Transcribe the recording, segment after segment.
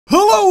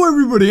Hello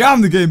everybody,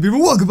 I'm the Game Beaver.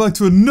 Welcome back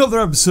to another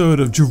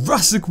episode of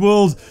Jurassic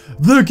World,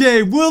 the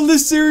game. Will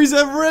this series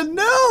ever end?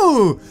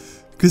 No!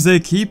 Because they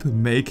keep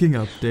making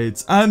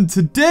updates. And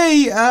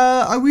today,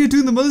 we are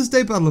doing the Mother's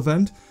Day Battle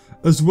event,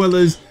 as well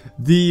as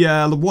the,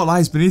 what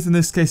lies beneath. In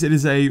this case, it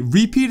is a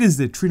repeat, is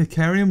the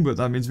Trinacarium, but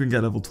that means we can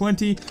get level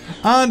 20.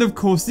 And of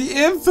course, the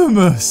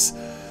infamous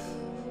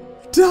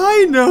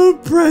Dino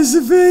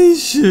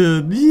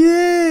Preservation!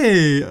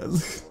 Yay!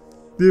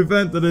 The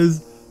event that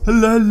is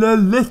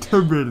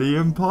literally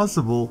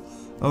impossible.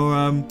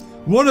 Or,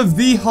 one of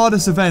the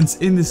hardest events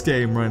in this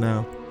game right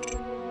now.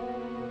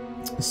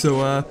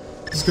 So,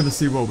 just gonna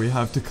see what we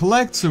have to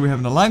collect. So we have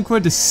an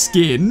Alanquid, a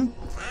skin.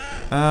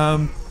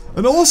 And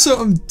also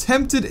I'm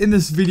tempted in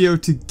this video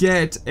to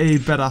get a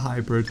better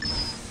hybrid.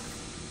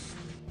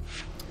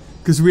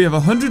 Because we have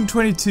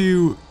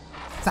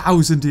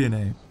 122,000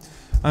 DNA.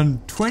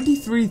 And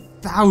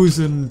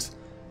 23,000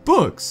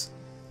 books.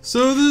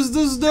 So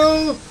there's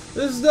no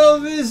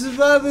reason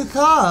why we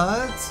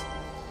can't.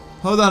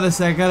 Hold on a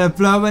second, I'm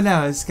blowing my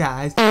nose,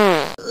 guys.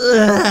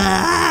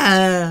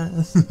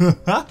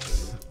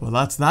 Well,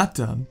 that's that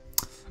done.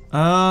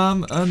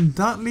 And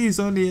that leaves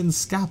only in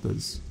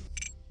scappers.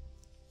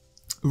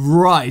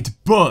 Right,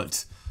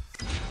 but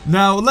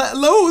now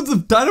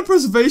the Dino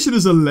Preservation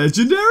is a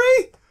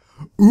legendary?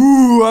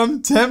 Ooh,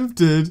 I'm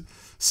tempted.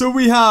 So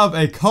we have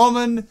a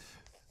common,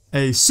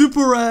 a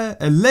super rare,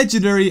 a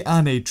legendary,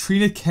 and a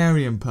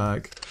Trinacarium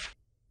pack.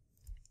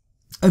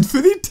 And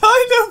for the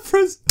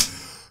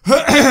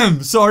Dino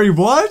Sorry,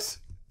 what?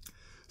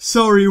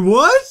 Sorry,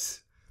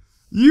 what?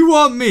 You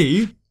want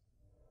me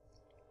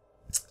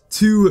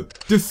to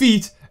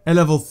defeat a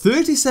level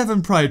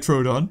 37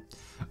 Prytrodon,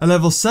 a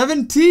level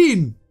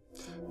 17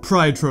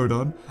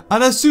 Prytrodon,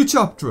 and a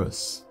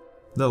Suchopterus.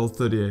 Level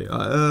 38.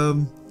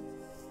 Are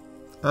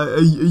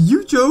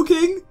you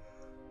joking?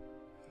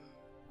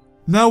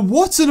 Now,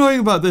 what's annoying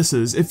about this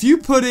is, if you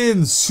put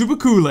in Super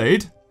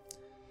Kool-Aid,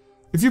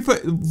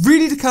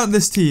 really to count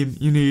this team,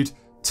 you need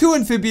 2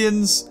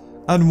 amphibians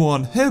and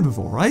 1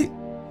 herbivore, right?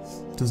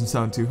 Doesn't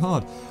sound too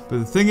hard. But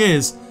the thing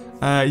is,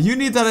 you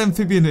need that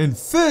amphibian in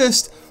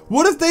first.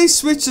 What if they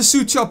switch to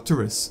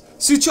Suchopterus?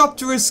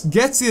 Suchopterus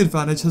gets the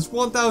advantage, has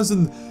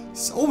 1,000,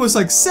 almost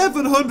like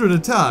 700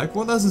 attack,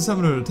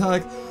 1,700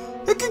 attack.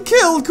 It can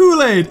kill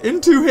Kool-Aid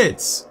in 2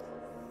 hits.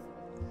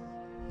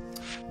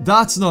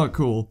 That's not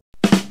cool.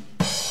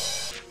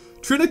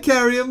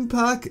 Trinacarium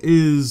pack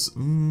is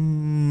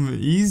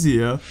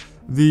easier.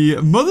 The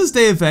Mother's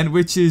Day event,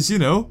 which is, you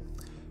know,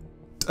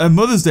 a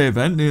Mother's Day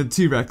event near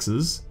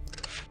T-Rexes.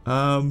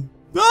 Oh,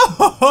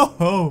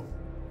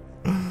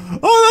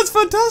 that's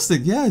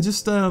fantastic. Yeah,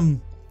 just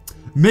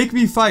make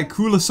me fight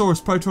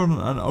Coolosaurus, Prytrodon,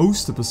 and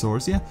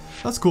Osteoposaurus. Yeah,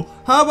 that's cool.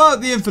 How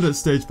about the Infinite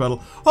Stage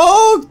Battle?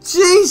 Oh,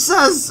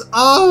 Jesus!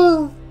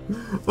 Oh!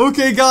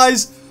 Okay,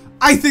 guys,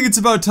 I think it's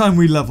about time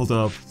we leveled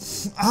up.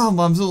 I'm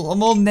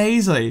all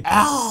nasally.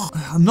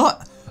 I'm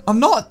not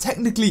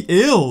technically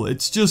ill.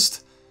 It's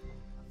just,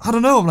 I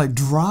don't know, I'm like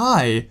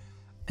dry.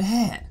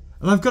 And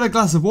I've got a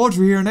glass of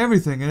water here and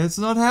everything, and it's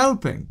not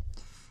helping.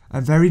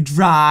 I'm very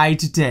dry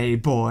today,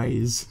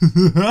 boys.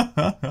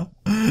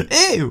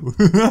 Ew.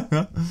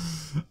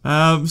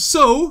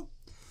 So,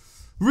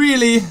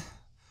 really,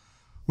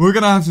 we're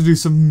gonna have to do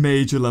some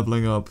major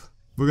leveling up.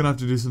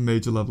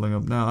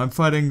 Now, I'm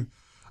fighting,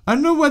 I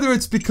don't know whether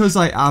it's because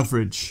I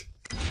average.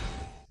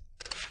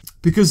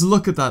 Because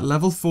look at that,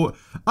 level 4.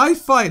 I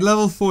fight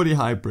level 40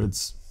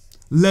 hybrids.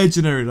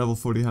 Legendary level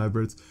 40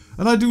 hybrids.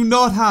 And I do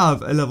not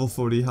have a level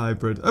 40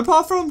 hybrid,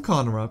 apart from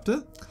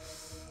Carnoraptor.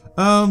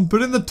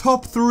 But in the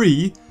top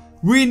 3,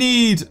 we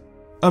need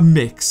a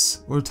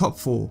mix, or a top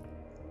 4.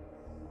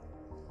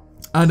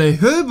 And a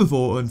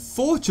herbivore,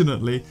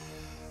 unfortunately,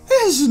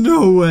 is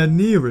nowhere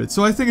near it.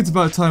 So I think it's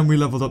about time we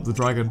leveled up the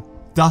dragon.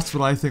 That's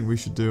what I think we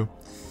should do.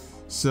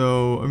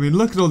 So, I mean,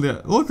 look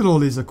at all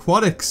these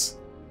aquatics.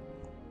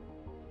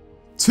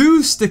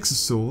 2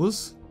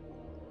 Styxosaurs.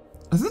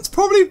 I think that's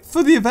probably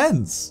for the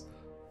events.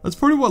 That's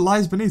probably what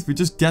lies beneath. We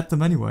just get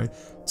them anyway.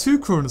 2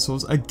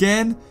 Chronosaurs.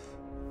 Again,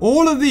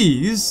 all of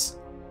these,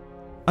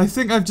 I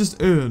think I've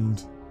just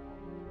earned.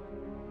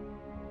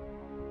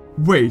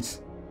 Wait.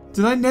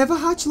 Did I never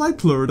hatch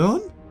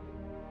Liopleurodon?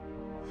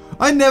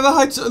 I never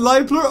hatched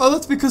Liopleurodon? Oh,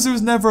 that's because there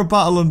was never a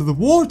battle under the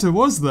water,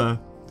 was there?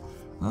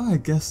 Oh, I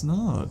guess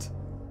not.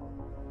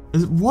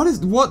 What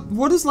does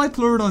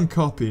Liopleurodon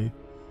copy?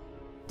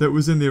 That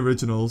was in the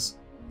originals.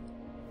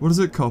 What does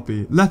it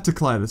copy?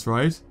 Leptocleidos,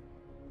 right?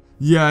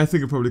 Yeah, I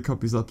think it probably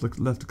copies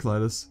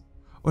Leptocleidos.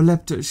 Or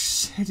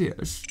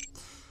Leptocleidos.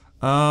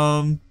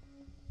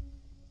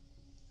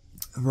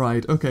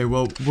 Right, okay,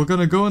 well, we're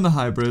gonna go in the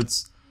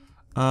hybrids.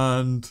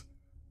 And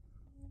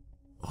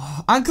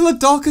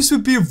Ankylodocus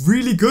would be a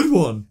really good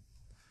one.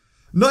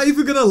 Not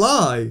even gonna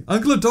lie.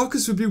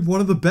 Ankylodocus would be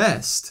one of the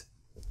best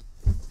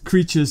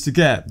creatures to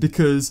get.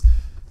 Because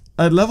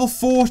at level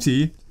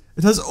 40...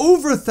 it has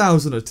over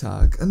 1,000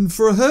 attack, and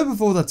for a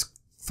herbivore, that's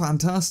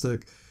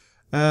fantastic.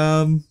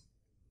 And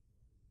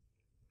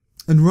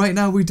right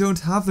now we don't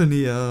have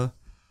any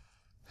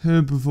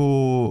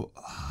herbivore.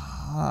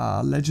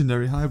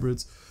 legendary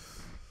hybrids.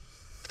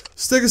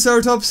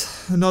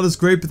 Stegoceratops, not as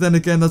great, but then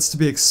again, that's to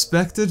be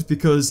expected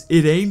because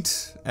it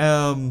ain't.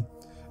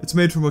 It's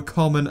made from a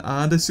common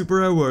and a super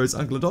rare, whereas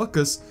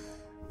Anglodocus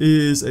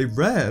is a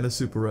rare and a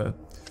super rare.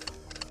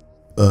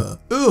 Oh,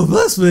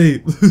 bless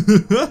me!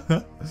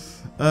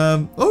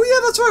 Oh yeah,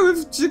 that's right, we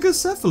have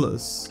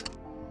Gigacephalus.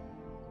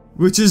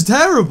 Which is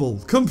terrible.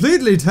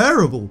 Completely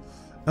terrible.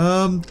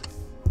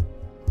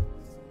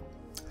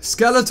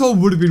 Skeletor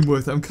would have been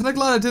worth it. I'm kind of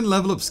glad I didn't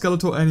level up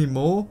Skeletor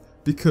anymore,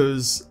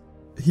 because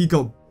he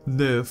got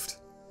nerfed.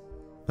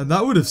 And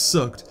that would have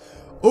sucked.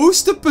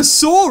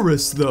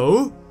 Osteoposaurus,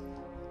 though,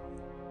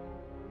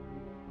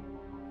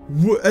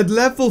 at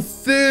level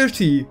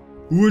 30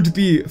 would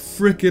be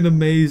freaking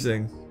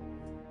amazing.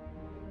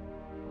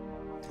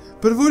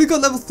 But I've already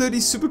got level 30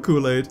 Super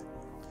Kool-Aid.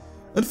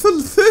 And for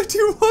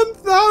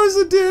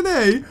 31,000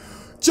 DNA,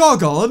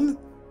 jog on.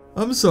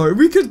 I'm sorry,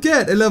 we could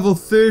get a level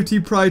 30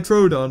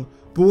 Prytrodon,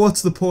 but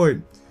what's the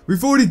point?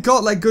 We've already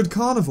got like good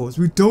carnivores,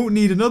 we don't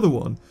need another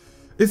one.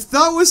 If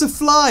that was a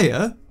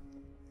flyer,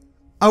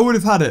 I would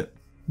have had it.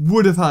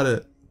 Would have had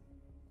it.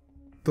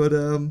 But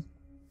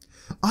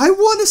I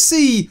want to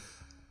see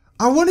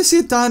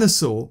a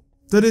dinosaur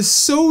that is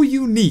so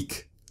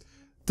unique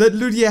that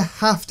Ludia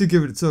have to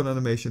give it its own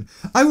animation.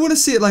 I want to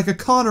see it like a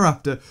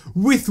Carniraptor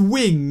with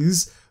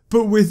wings,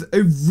 but with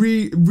a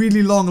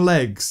really long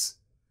legs.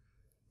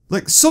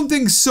 Like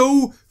something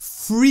so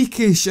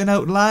freakish and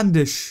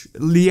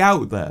outlandishly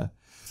out there.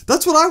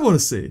 That's what I want to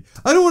see.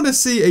 I don't want to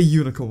see a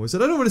unicorn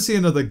wizard. I don't want to see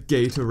another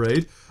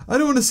Gatorade. I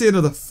don't want to see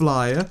another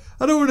flyer.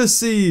 I don't want to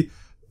see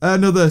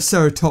another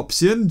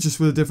Ceratopsian just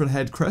with a different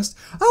head crest.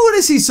 I want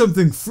to see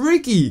something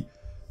freaky.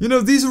 You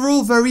know, these are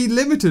all very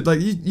limited. Like,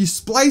 you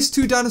splice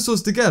two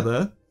dinosaurs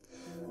together,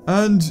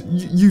 and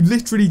you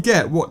literally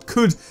get what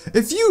could...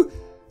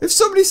 If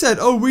somebody said,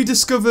 oh, we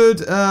discovered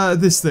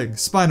this thing,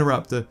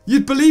 Spinoraptor,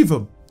 you'd believe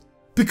them.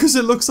 Because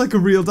it looks like a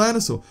real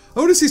dinosaur.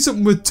 I want to see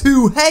something with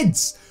two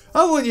heads.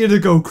 I want you to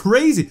go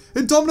crazy.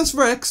 Indominus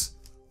Rex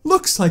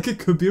looks like it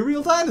could be a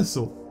real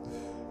dinosaur.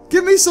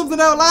 Give me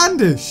something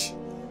outlandish.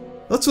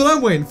 That's what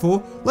I'm waiting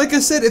for. Like I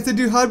said, if they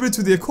do hybrids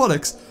with the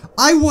aquatics,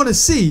 I want to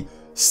see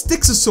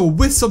Styxosaur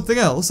with something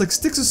else, like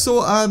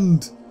Styxosaur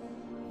and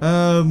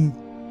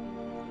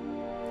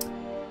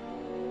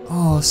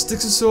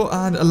Styxosaur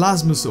and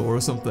Elasmosaur or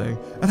something,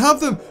 and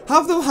have them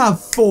have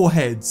 4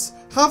 heads.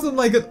 Have them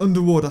like an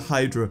underwater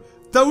Hydra.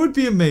 That would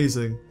be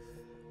amazing.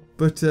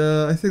 But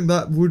I think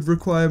that would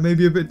require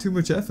maybe a bit too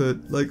much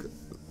effort, like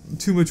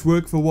too much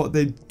work for what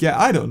they'd get.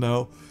 I don't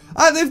know.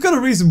 They've got a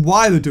reason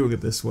why they're doing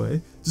it this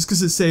way, just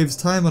because it saves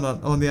time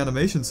on the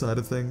animation side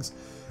of things.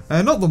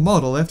 Not the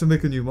model, they have to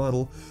make a new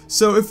model.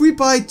 So if we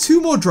buy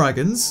 2 more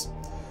dragons,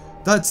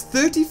 that's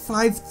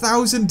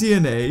 35,000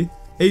 DNA,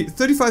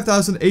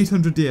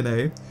 35,800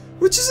 DNA,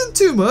 which isn't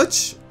too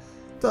much.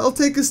 That'll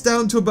take us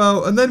down to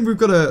about, and then we've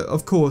got to,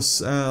 of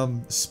course,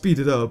 speed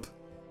it up.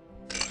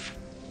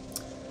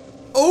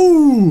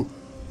 Oh!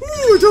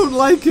 Ooh, I don't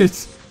like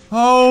it.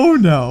 Oh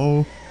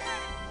no.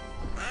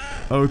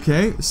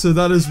 Okay, so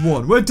that is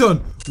 1. We're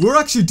done. We're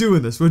actually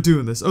doing this. We're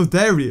doing this. Oh,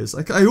 there he is.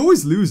 I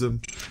always lose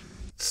him.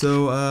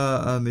 So,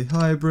 and the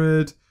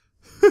hybrid.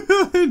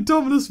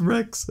 Indominus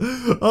Rex.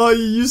 Oh,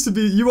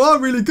 you are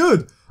really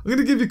good. I'm going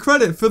to give you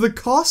credit for the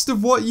cost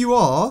of what you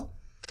are.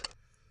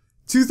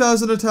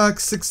 2,000 attack,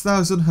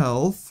 6,000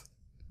 health.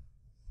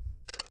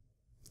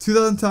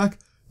 2,000 attack.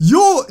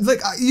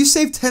 You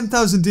saved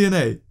 10,000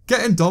 DNA.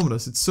 Get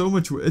Indominus.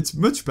 It's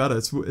much better.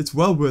 It's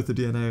well worth the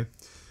DNA.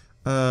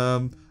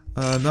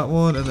 And that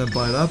one, and then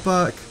buy that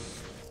back.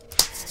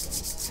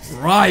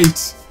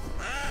 Right.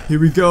 Here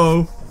we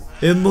go.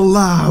 In the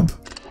lab.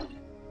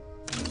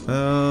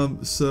 And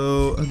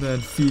then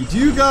feed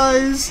you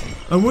guys.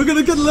 And we're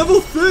gonna get level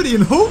 30,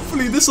 and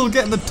hopefully this will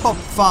get in the top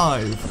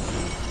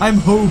 5. I'm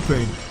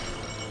hoping.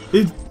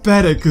 It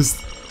better, because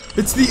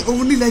it's the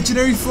only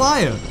legendary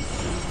flyer.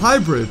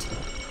 Hybrid.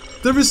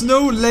 There is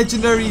no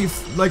legendary,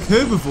 like,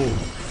 herbivore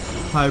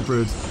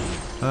hybrid.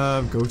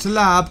 Go to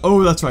lab.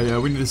 Oh, that's right, yeah,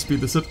 we need to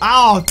speed this up.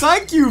 Ow,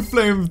 thank you,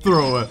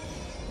 flamethrower.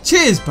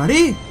 Cheers,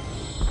 buddy.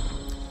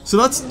 So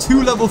that's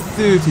 2 level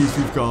 30s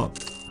we've got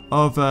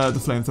of the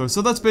flamethrower.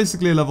 So that's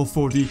basically a level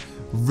 40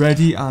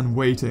 ready and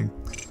waiting.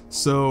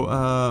 So,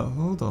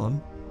 hold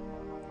on.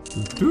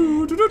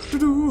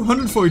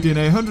 140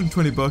 DNA,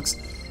 120 bucks.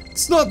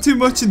 It's not too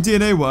much in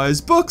DNA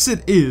wise. Bucks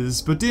it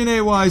is, but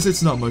DNA wise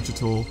it's not much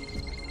at all.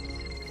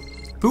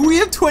 But we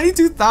have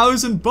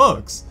 22,000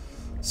 bucks.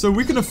 So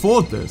we can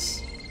afford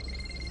this.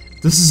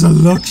 This is a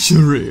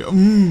luxury.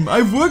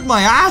 I've worked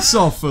my ass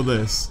off for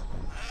this.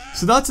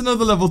 So that's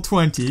another level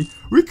 20.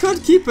 We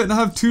could keep it and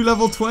have 2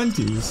 level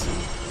 20s.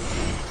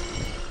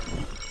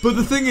 But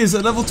the thing is,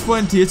 at level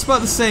 20, it's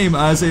about the same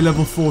as a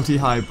level 40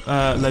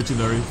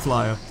 legendary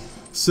flyer.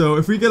 So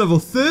if we get level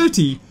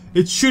 30,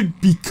 it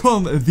should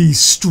become the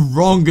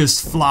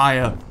strongest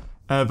flyer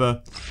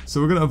ever.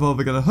 So we're going to evolve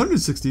again.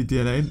 160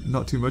 DNA,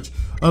 not too much.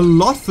 A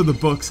lot for the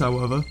bucks,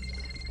 however.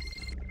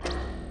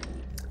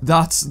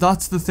 That's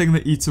the thing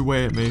that eats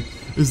away at me,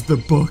 is the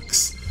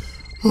bucks.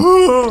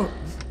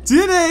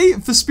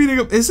 DNA for speeding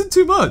up isn't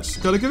too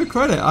much. Gotta give it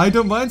credit. I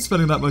don't mind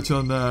spending that much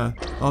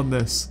on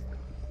this.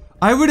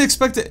 I would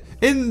expect it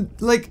in,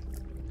 like,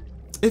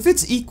 if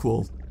it's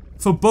equal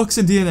for books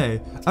and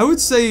DNA, I would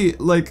say,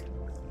 like,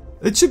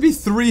 it should be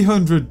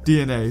 300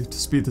 DNA to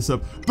speed this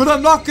up. But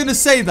I'm not gonna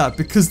say that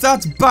because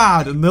that's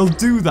bad and they'll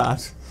do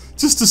that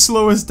just to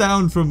slow us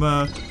down from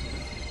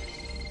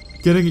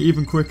getting it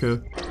even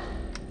quicker.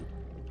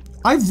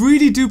 I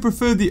really do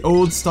prefer the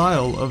old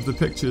style of the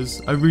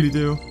pictures. I really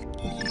do.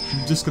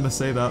 I'm just gonna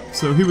say that.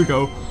 So here we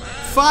go.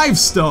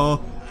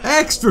 5-star,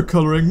 extra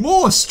coloring,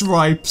 more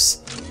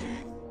stripes.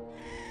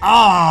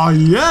 Ah,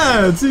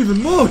 yeah, it's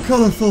even more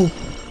colorful.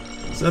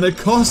 And it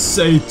costs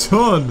a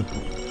ton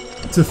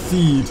to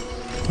feed.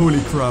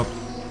 Holy crap.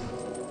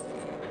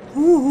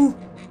 Ooh.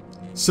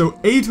 So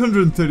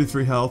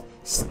 833 health,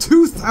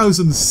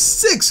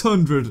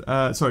 2,600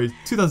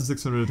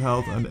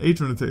 health and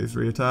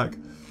 833 attack.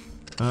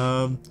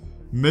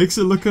 Makes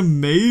it look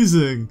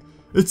amazing.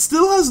 It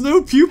still has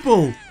no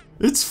pupil.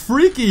 It's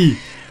freaky.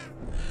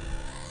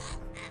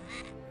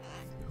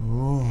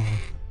 Oh.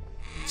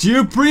 Do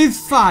you breathe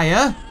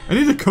fire? I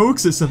need to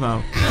coax it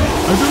somehow.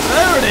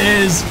 There it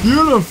is.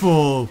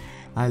 Beautiful.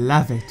 I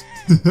love it.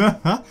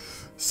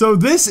 So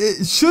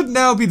this should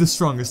now be the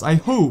strongest. I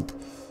hope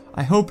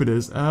it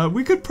is.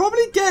 We could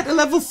probably get a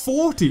level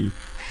 40.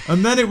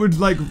 And then it would,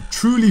 like,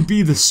 truly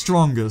be the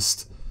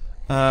strongest,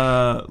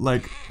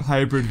 like,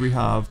 hybrid we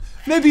have.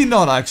 Maybe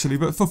not, actually.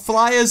 But for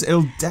flyers,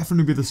 it'll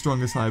definitely be the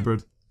strongest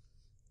hybrid.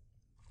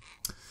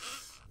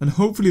 And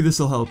hopefully this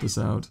will help us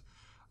out.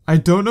 I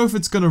don't know if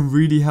it's going to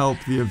really help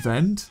the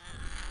event.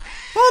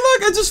 Oh,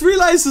 look, I just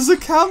realized there's a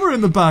camera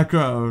in the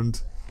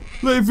background.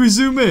 Look, if we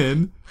zoom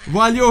in,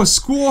 while you're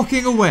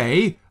squawking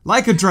away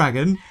like a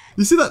dragon,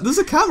 you see that? There's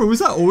a camera. Was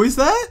that always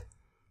there?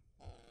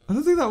 I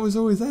don't think that was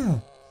always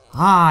there.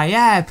 Ah,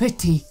 yeah,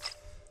 pretty.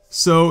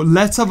 So,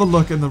 let's have a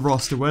look in the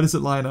roster. Where does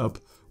it line up?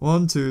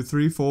 1, 2,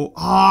 3, 4.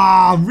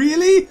 Ah,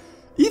 really?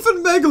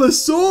 Even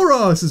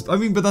Megalosaurus is... I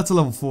mean, but that's a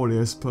level 40,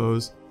 I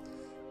suppose.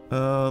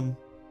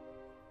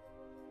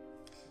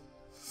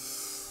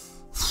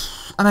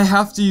 And I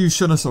have to use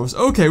Shunosaurus.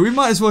 Okay, we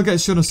might as well get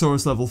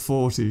Shunosaurus level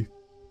 40.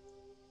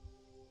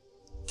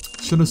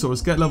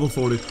 Shunosaurus, get level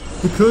 40.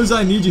 Because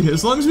I need you here.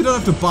 As long as we don't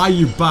have to buy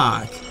you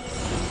back.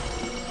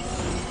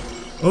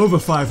 Over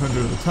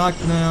 500 attack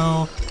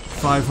now.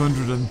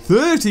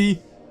 530.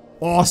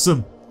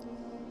 Awesome.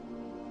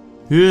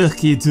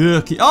 Herky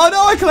turkey. Oh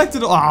no, I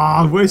collected...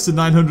 Ah, I wasted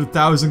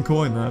 900,000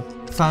 coin there.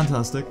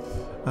 Fantastic.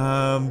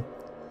 I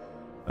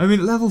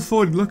mean, level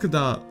 40, look at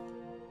that.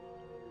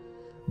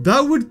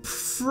 That would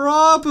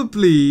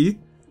probably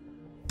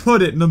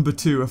put it number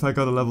 2 if I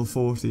got a level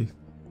 40.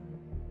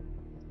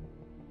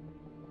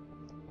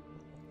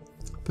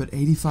 But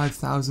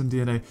 85,000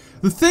 DNA.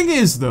 The thing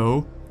is,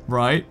 though,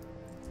 right?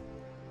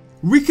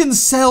 We can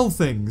sell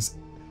things.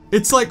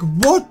 It's like,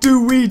 what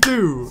do we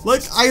do?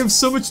 Like, I have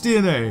so much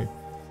DNA.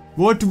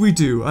 What do we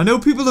do? I know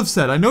people have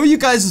said. I know you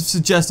guys have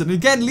suggested. And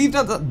again, leave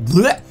down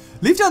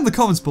in the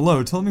comments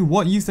below. Tell me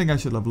what you think I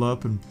should level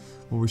up and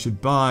what we should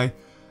buy.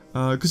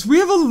 Because we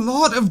have a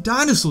lot of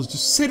dinosaurs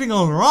just sitting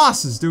on our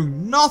asses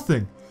doing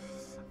nothing.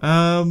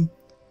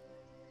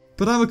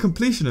 But I'm a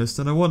completionist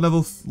and I want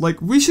level... Like,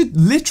 we should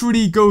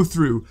literally go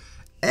through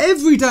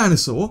every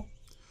dinosaur.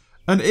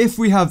 And if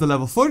we have the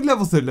level 40,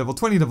 level 30, level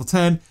 20, level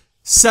 10,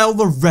 sell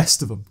the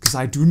rest of them. Because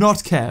I do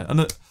not care. And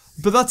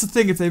but that's the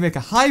thing, if they make a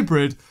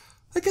hybrid,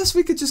 I guess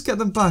we could just get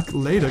them back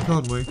later,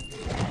 can't we?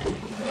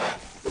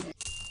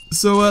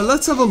 So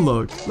let's have a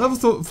look.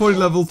 Level 40,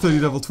 level 30,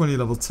 level 20,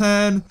 level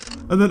 10.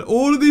 And then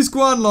all of these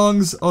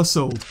Guanlongs are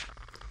sold.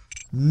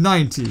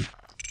 90,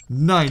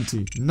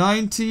 90,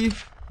 90,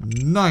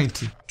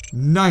 90,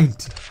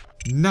 90,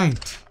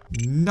 90,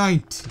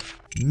 90,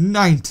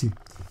 90.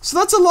 So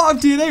that's a lot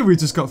of DNA we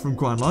just got from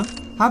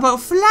Guanlong. How about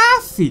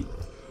Fluffy?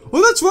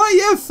 Oh, that's right,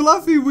 yeah,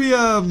 Fluffy,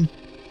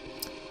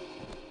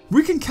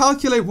 we can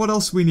calculate what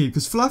else we need.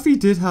 Because Fluffy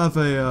did have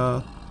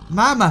a,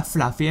 Mama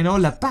Fluffy and all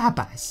the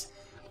babas.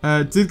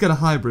 Did get a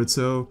hybrid,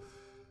 so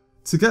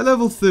to get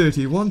level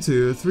 30, 1,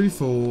 2, 3,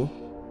 4,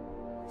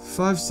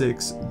 5,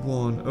 6,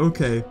 1.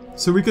 Okay,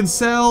 so we can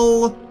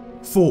sell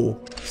 4.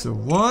 So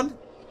 1,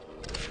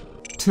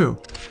 2,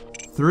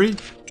 3,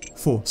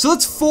 4. So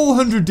that's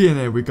 400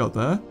 DNA we got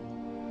there.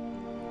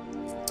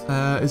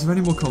 Is there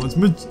any more comments?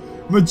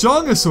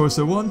 Majongasaur,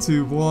 so 1,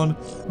 2, 1.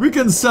 We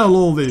can sell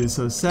all these.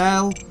 So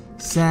sell,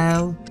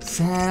 sell,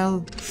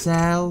 sell,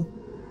 sell,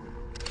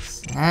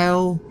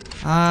 sell.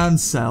 And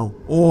sell.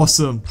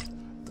 Awesome.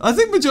 I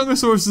think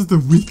Majongasaurus is the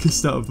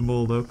weakest out of them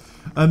all, though.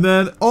 And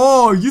then,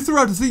 oh, you threw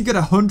out, I think you get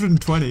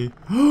 120.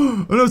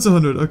 Oh, no, it's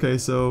 100. Okay,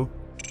 so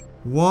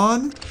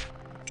 1,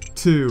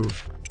 2,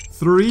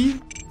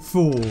 3,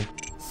 4,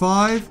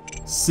 5,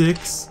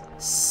 6,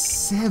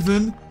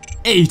 7,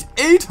 8.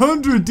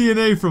 800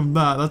 DNA from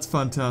that. That's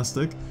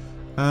fantastic.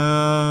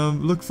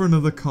 Look for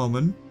another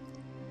common.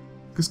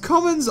 Because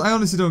commons, I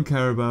honestly don't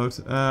care about.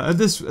 At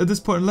this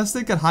point, unless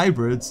they get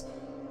hybrids.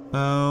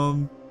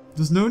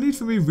 There's no need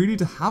for me really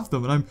to have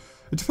them, and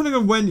Depending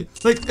on when,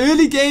 like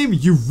early game,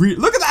 you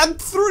look at that,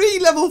 3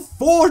 level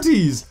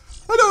 40s.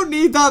 I don't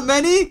need that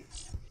many.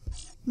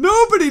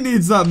 Nobody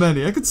needs that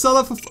many. I could sell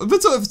it for, if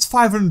it's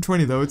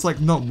 520 though, it's like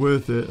not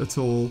worth it at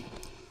all.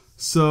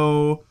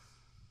 So,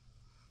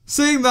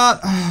 saying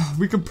that,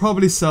 we could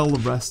probably sell the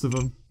rest of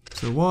them.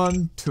 So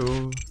 1,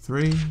 2,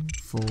 3,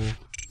 4,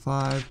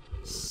 5,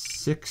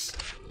 6,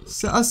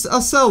 7.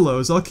 I'll sell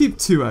those. I'll keep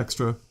 2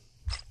 extra.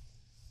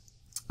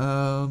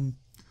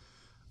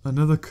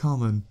 Another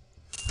common.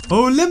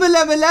 Oh,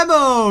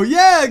 lemo!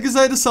 Yeah, because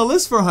I had to sell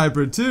this for a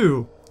hybrid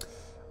too.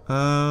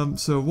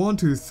 So 1,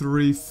 2,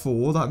 3,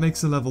 4. That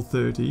makes a level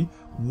 30.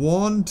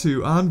 1,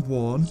 2, and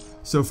 1.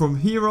 So from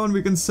here on,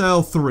 we can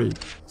sell 3.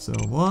 So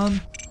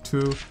 1,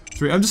 2,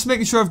 3. I'm just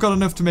making sure I've got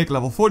enough to make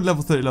level 40,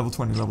 level 30, level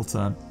 20, level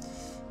 10.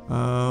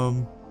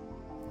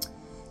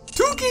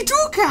 Tookie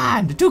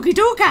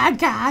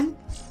can.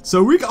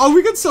 So we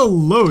can sell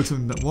loads.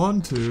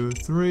 1, 2,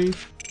 3,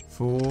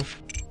 4,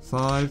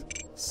 5,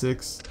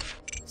 6,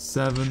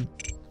 7,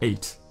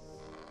 8.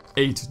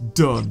 8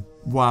 done.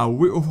 Wow,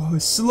 we're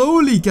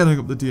slowly getting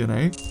up the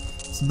DNA.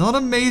 It's not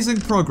amazing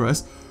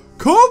progress.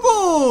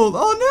 Cobalt!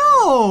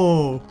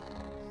 Oh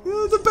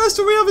no! The best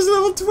one we have is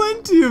level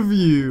 20 of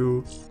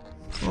you.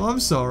 Oh,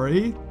 I'm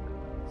sorry.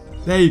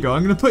 There you go.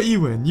 I'm gonna put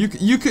you in. You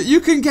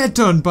can get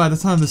done by the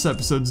time this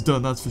episode's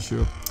done. That's for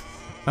sure.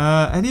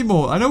 Any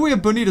more? I know we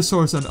have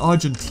Bonitosaurus and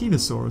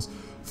Argentinosaurus.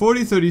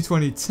 40, 30,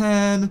 20,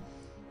 10.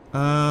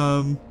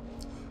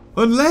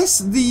 Unless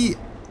the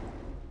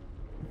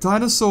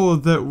dinosaur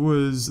that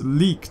was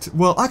leaked,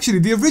 well, actually,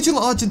 the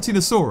original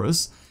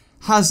Argentinosaurus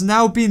has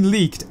now been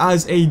leaked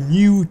as a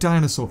new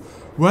dinosaur.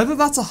 Whether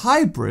that's a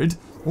hybrid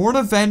or an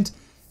event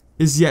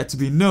is yet to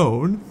be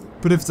known,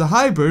 but if it's a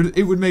hybrid,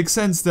 it would make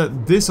sense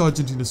that this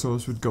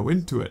Argentinosaurus would go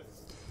into it.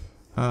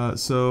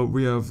 So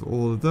we have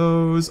all of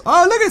those.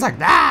 Oh, look, it's like,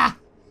 ah!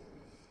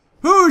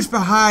 Who's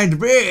behind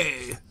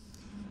me?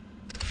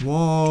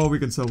 Whoa, we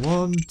can sell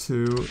 1,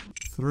 2,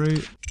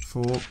 3,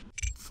 4,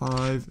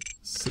 5,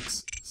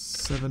 6,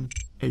 7,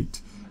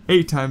 8.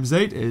 8 times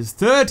 8 is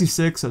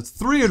 36. That's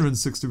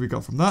 360 we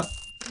got from that.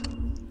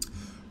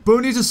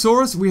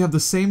 Bonitosaurus, we have the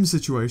same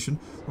situation.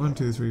 1,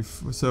 2, 3,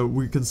 4. So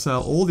we can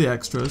sell all the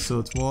extras. So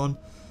it's 1,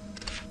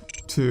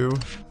 2,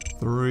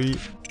 3,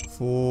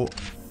 4,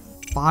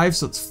 5.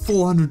 So it's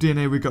 400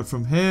 DNA we got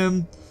from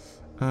him.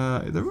 There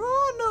are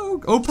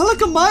no. Oh,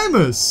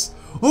 Pelicomimus.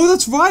 Oh,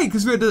 that's right,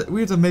 because we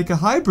had to make a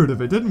hybrid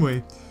of it, didn't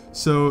we?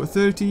 So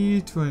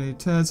 30, 20,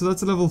 10. So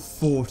that's a level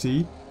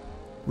 40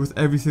 with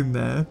everything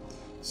there.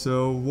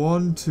 So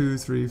 1, 2,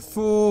 3,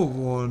 4.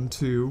 1,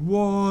 2,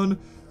 1.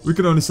 We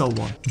can only sell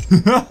 1.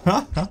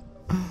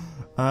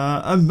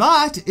 And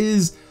that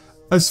is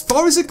as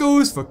far as it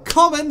goes for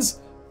commons.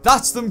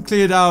 That's them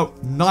cleared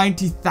out.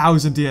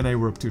 90,000 DNA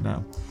we're up to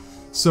now.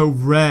 So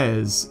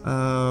rares.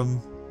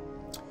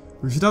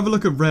 We should have a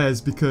look at rares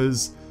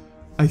because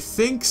I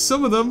think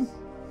some of them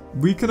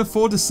we can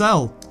afford to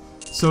sell.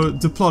 So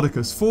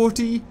Diplodocus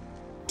 40,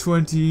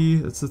 20,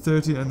 that's the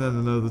 30, and then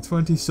another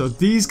 20. So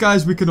these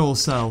guys we can all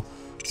sell.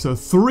 So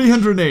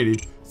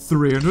 380,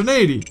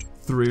 380,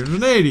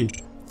 380,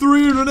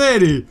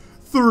 380,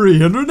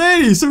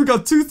 380. So we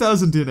got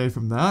 2,000 DNA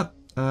from that.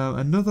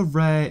 Another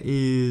rare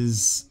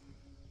is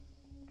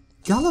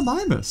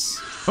Gallimimus.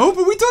 Oh,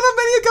 but we don't have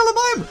many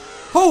Gallimimus.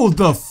 Hold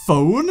the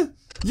phone.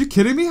 You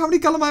kidding me? How many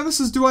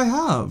Gallimimuses do I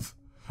have?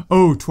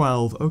 Oh,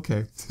 12.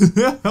 Okay.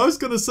 I was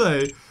gonna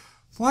say,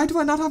 why do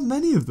I not have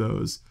many of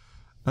those?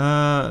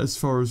 As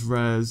far as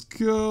rares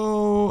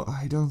go,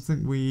 I don't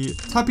think we...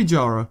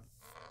 Tapijara.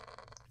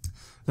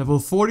 Level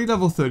 40,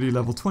 level 30,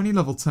 level 20,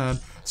 level 10.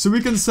 So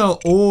we can sell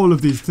all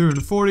of these.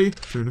 340,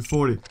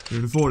 340,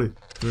 340,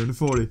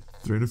 340,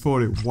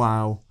 340.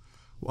 Wow.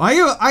 I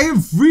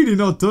have really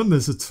not done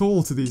this at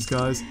all to these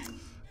guys.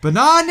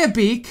 Banana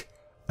Beak.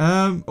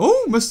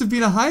 Oh, must have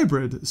been a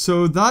hybrid.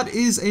 So that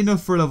is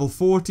enough for level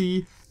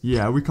 40.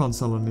 Yeah, we can't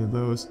sell any of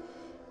those.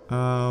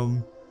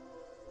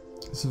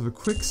 Let's have a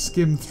quick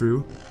skim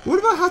through. What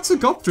about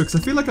Hatzegopteryx? I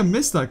feel like I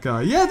missed that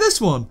guy. Yeah, this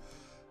one.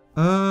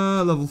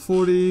 Level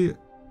 40,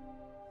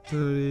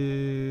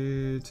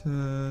 30,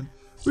 10.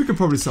 We could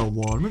probably sell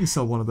one. We can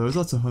sell one of those.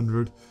 That's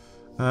 100.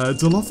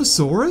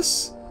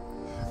 Dilophosaurus?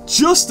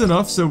 Just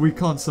enough so we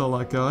can't sell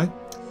that guy.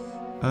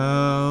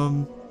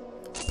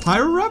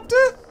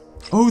 Pyroraptor?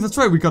 Oh, that's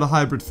right. We got a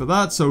hybrid for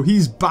that. So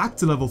he's back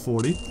to level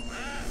 40.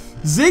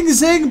 Zing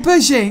Zing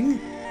Bajing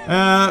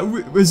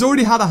has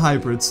already had a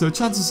hybrid, so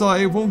chances are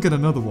it won't get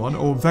another one,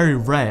 or very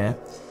rare.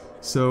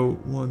 So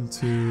 1,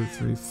 2,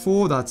 3,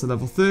 4. That's a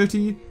level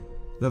 30,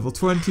 level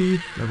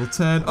 20, level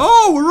 10.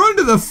 Oh, we're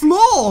under the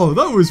floor.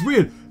 That was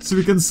weird. So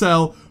we can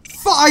sell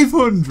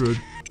 500,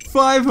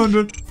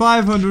 500,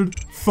 500,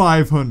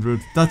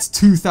 500. That's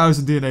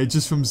 2,000 DNA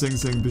just from Zing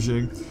Zing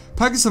Bajing.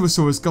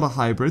 Pagasaurus got a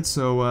hybrid,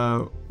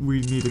 so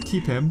we need to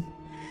keep him.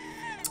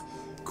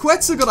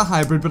 Quetzal got a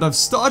hybrid, but I've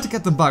started to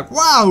get them back.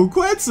 Wow,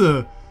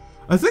 Quetzal!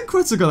 I think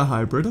Quetzal got a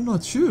hybrid, I'm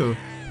not sure.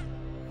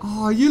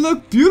 Oh, you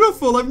look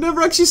beautiful. I've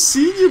never actually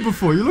seen you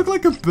before. You look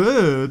like a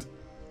bird.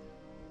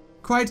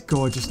 Quite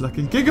gorgeous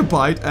looking.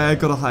 Gigabyte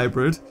got a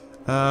hybrid.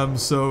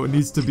 So it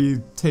needs to be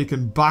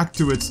taken back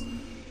to its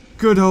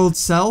good old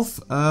self.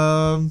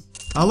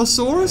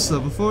 Allosaurus,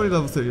 level 40,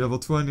 level 30, level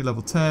 20,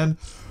 level 10.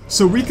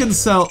 So we can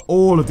sell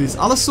all of these.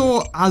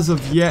 Allosaur, as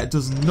of yet,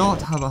 does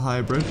not have a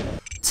hybrid.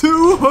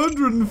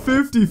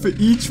 250 for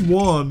each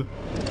one.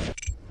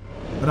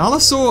 And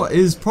Allosaur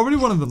is probably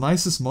one of the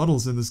nicest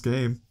models in this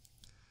game,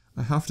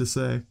 I have to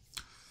say.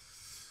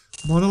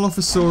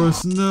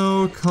 Monolophosaurus,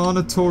 no.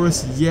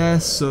 Carnotaurus,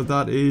 yes. So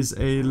that is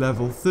a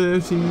level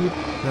 30,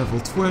 level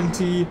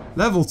 20,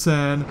 level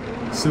 10.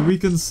 So we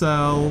can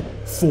sell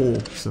 4.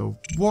 So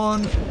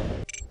 1,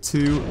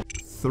 2,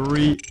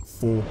 3,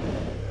 4.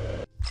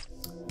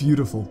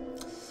 Beautiful.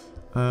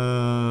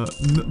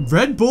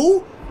 Red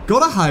Bull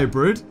got a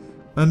hybrid.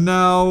 And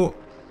now...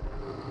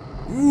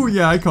 Ooh,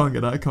 yeah, I can't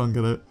get it. I can't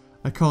get it.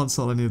 I can't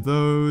sell any of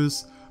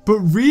those. But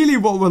really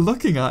what we're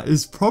looking at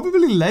is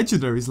probably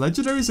legendaries.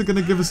 Legendaries are going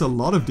to give us a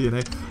lot of DNA.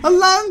 A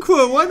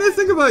Lanqua! Why did I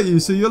think about you?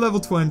 So you're level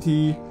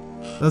 20.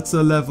 That's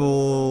a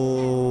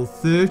level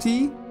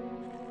 30.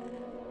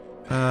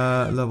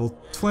 Level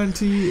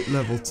 20.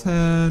 Level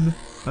 10.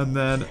 And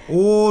then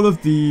all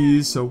of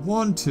these. So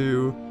 1,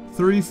 2,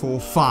 3, 4,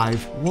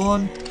 5.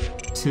 1,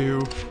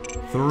 2,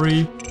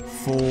 3,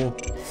 4,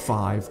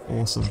 5.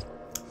 Awesome.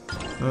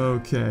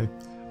 Okay.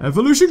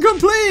 Evolution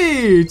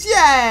complete!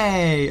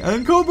 Yay!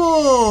 And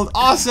Kobold!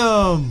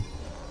 Awesome!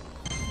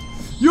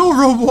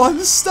 You're a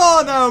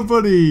 1-star now,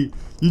 buddy!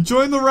 You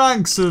join the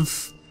ranks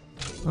of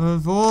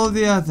all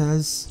the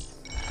others.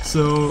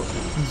 So,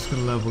 I'm just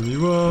gonna level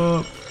you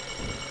up.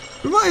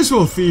 We might as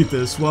well feed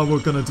this while we're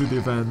gonna do the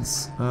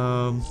events.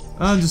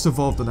 And just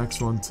evolve the next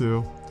one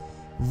too.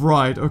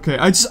 Right, okay.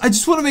 I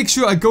just want to make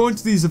sure I go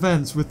into these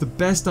events with the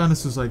best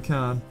dinosaurs I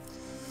can.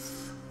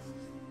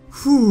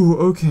 Whew,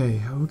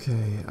 okay.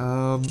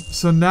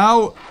 So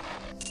now,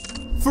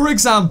 for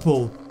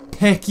example,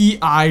 Pecky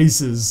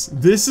Eyes.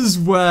 This is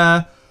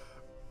where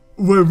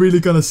we're really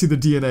gonna see the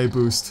DNA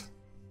boost.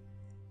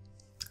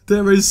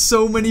 There is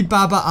so many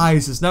Baba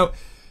Eyes. Now,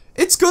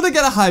 it's gonna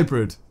get a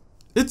hybrid.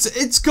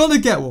 It's gonna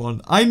get one.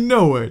 I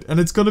know it, and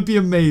it's gonna be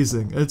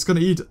amazing. It's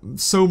gonna eat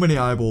so many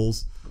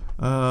eyeballs.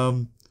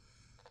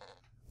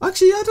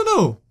 Actually, I don't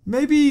know.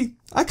 Maybe...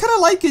 I kind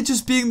of like it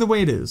just being the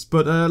way it is.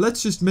 But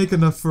let's just make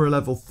enough for a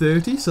level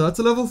 30. So that's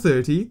a level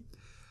 30.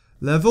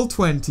 Level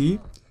 20.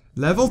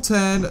 Level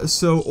 10.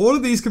 So all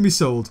of these can be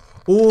sold.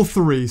 All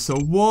 3. So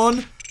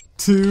 1,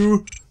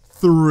 2,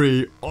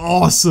 3.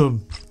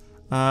 Awesome.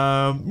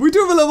 We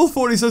do have a level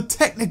 40. So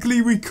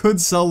technically we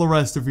could sell the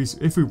rest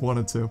if we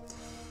wanted to.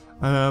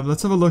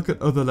 Let's have a look at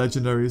other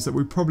legendaries that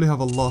we probably have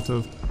a lot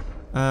of.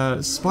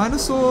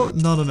 Spinosaur.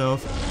 Not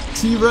enough.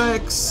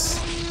 T-Rex.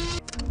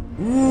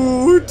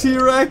 Ooh,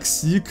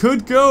 T-Rex. You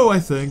could go, I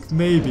think.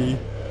 Maybe.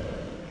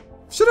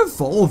 Should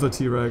evolve a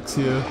T-Rex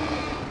here.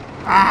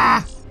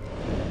 Ah!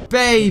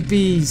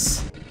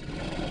 Babies!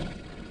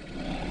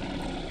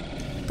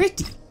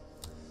 Pretty.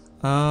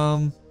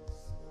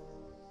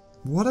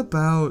 What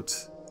about...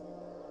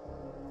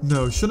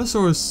 No,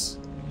 Shinosaurus...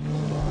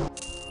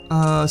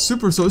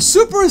 Supersaurus.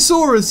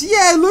 Supersaurus!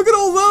 Yeah, look at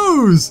all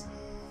those!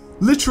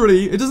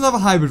 Literally, it doesn't have a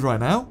hybrid right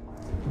now.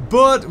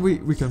 But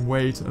we can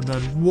wait, and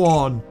then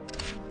 1,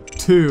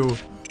 2,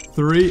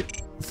 3,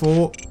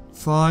 4,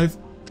 5,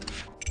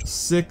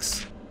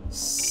 6,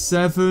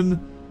 7,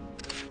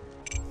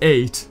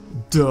 8.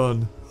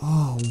 Done.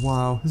 Oh,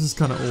 wow. This is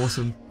kind of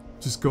awesome.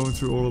 Just going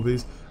through all of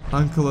these.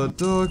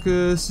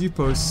 Ankylodocus,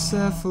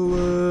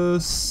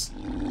 Eupocephalus.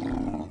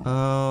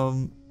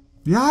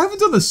 Yeah, I haven't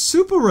done the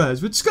super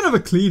rares. We're just going to have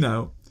a clean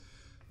out.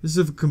 This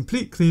is a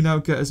complete clean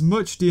out. Get as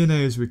much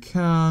DNA as we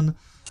can.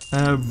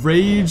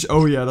 Rage.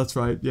 Oh, yeah, that's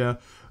right. Yeah.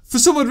 For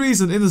some odd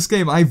reason, in this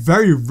game, I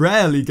very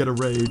rarely get a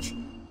rage.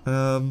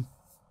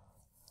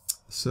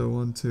 So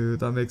 1, 2,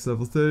 that makes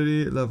level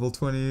 30, level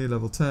 20,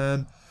 level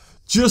 10.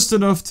 Just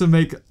enough to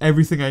make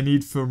everything I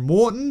need for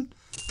Morton.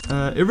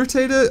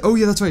 Irritator. Oh,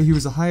 yeah, that's right. He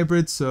was a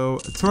hybrid. So,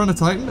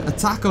 Tyranitar,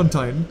 Attack on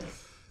Titan.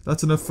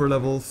 That's enough for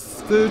level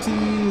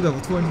 30,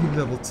 level 20,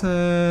 level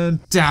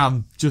 10.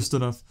 Damn, just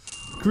enough.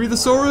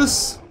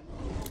 Corythosaurus.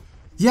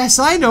 Yes,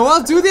 I know.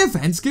 I'll do the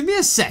events. Give me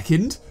a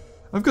second.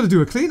 I've got to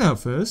do a clean out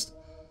first.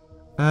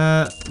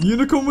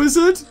 Unicorn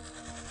Wizard.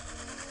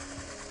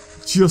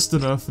 Just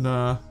enough.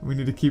 Nah, we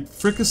need to keep.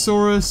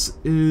 Frickosaurus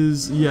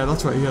is... Yeah,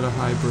 that's right. He had a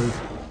hybrid.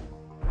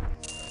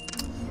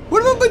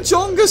 What about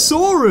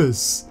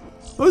Majongasaurus?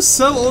 I'll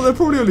sell all... They're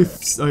probably only...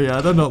 Oh, yeah,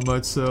 they're not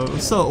much, so I'll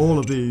sell all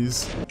of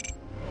these.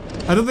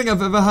 I don't think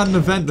I've ever had an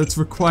event that's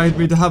required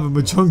me to have a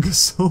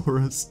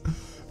Majongasaurus.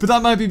 But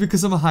that might be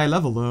because I'm a high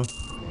level, though.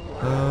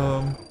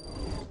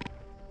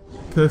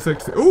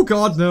 Perfect. Oh,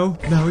 God, no.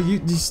 No,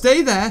 you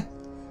stay there.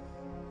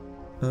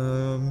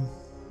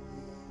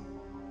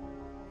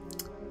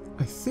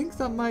 I think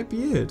that might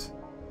be it.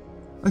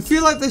 I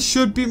feel like there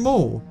should be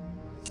more.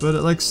 But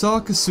like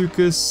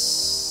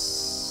Sarcosuchus...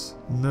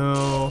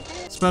 No.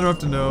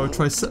 Spinoraptor, no.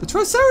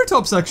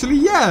 Triceratops, actually,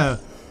 yeah.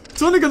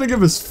 It's only gonna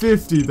give us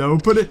 50, though.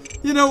 But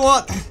you know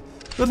what?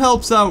 That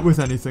helps out with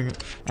anything.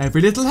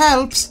 Every little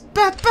helps.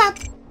 Bap, bap.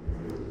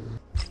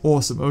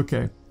 Awesome,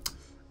 okay.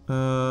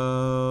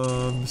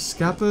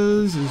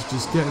 Scappers is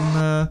just getting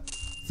there.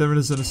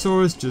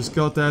 Theranosaurus just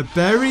got there.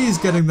 Berry is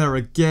getting there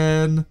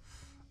again.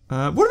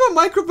 What about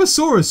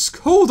Microposaurus?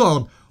 Hold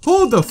on.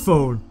 Hold the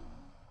phone.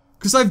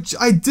 Because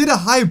I did a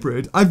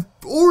hybrid. I've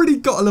already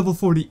got a level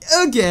 40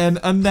 again,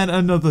 and then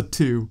another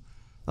 2.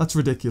 That's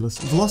ridiculous.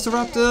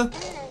 Velociraptor.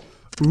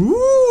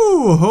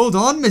 Ooh, hold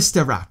on,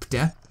 Mr.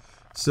 Raptor.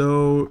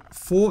 So,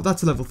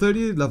 that's a level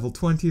 30, level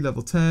 20,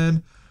 level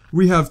 10.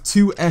 We have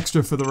 2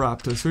 extra for the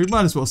raptor, so we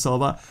might as well sell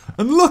that.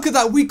 And look at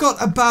that, we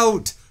got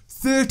about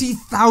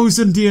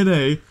 30,000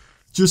 DNA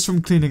just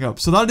from cleaning up.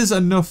 So that is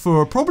enough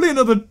for probably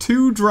another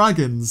 2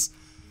 dragons.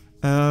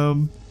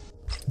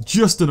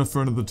 Just enough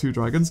for another 2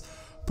 dragons.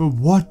 But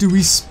what do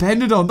we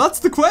spend it on? That's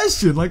the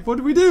question. Like, what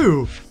do we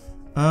do?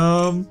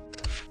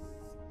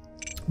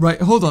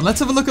 Right, hold on. Let's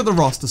have a look at the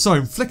roster. Sorry,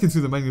 I'm flicking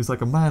through the menus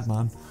like a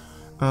madman.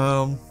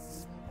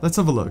 Let's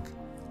have a look.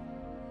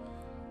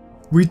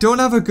 We don't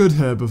have a good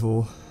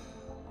herbivore.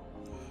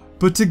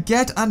 But to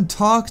get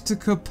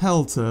Antarctica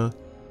Pelter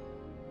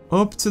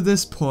up to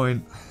this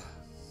point,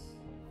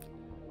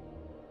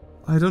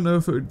 I don't know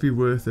if it would be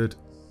worth it.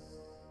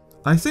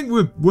 I think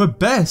we're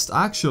best,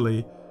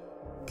 actually,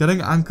 getting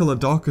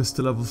Ankylodocus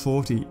to level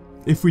 40,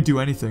 if we do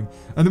anything.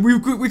 And we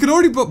can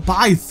already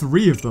buy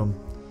 3 of them.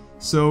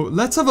 So,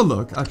 let's have a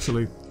look,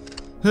 actually.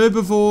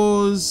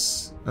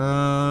 Herbivores,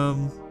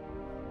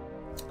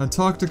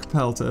 Antarctic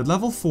Pelter at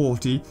level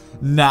 40.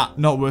 Nah,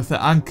 not worth it.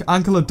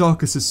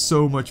 Ankylodocus is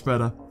so much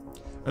better.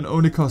 And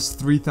only costs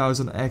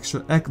 3,000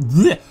 extra.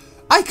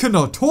 I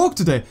cannot talk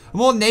today.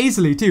 I'm all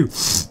nasally too.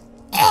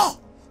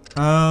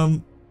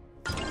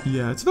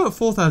 Yeah, it's about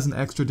 4,000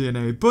 extra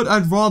DNA. But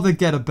I'd rather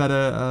get a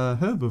better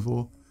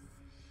herbivore.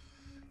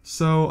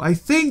 So I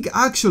think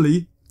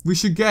actually we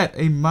should get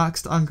a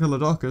maxed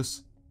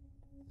Ankylodocus.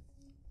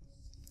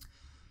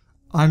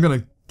 I'm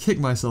gonna kick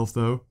myself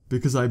though,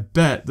 because I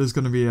bet there's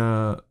gonna be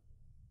a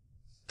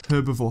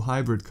herbivore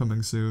hybrid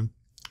coming soon.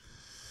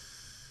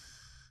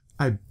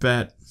 I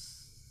bet.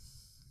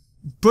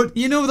 But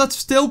you know, that's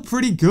still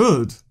pretty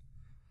good.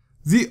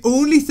 The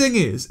only thing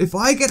is, if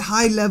I get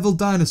higher level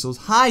dinosaurs,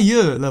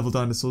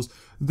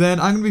 then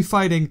I'm gonna be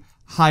fighting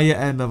higher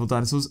end level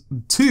dinosaurs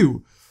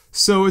too.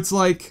 So it's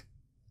like,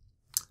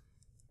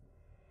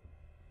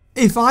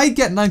 if I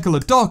get an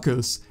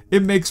Ankylodocus,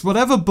 it makes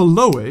whatever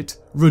below it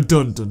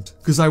redundant,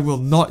 because I will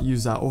not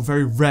use that, or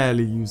very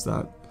rarely use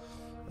that.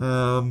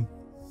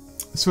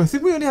 So I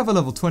think we only have a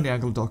level 20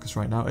 Ankylodocus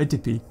right now, a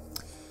dippy.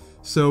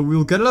 So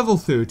we'll get a level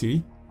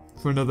 30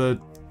 for another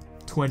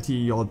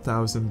 20-odd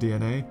thousand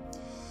DNA.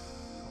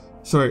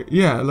 Sorry,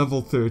 yeah,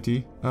 level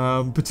 30.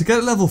 But to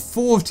get level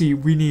 40,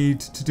 we need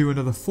to do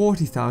another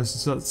 40,000,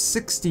 so that's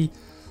 60,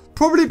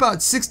 probably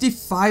about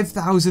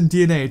 65,000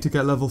 DNA to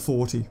get level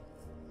 40.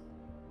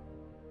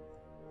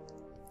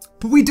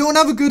 But we don't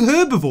have a good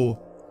herbivore.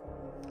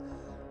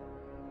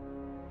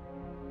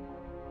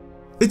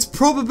 It's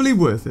probably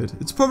worth it.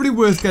 It's probably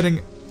worth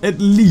getting at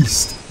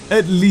least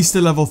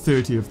a level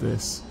 30 of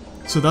this.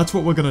 So that's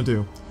what we're gonna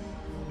do.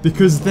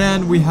 Because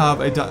then we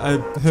have a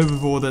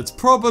herbivore that's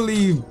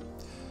probably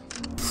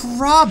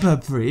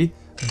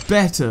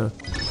better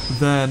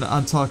than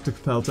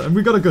Antarctic Pelter. And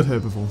we got a good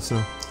herbivore,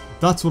 so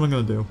that's what I'm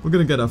gonna do. We're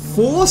gonna get a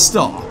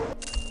 4-star.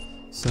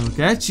 So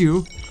get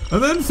you.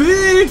 And then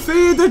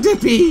feed the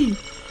dippy.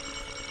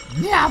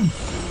 Yum!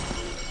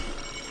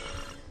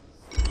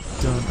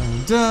 Done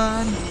and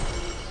done.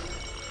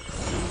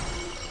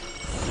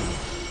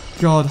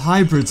 God,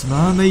 hybrids,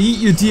 man. They eat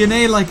your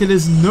DNA like it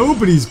is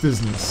nobody's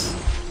business.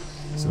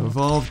 So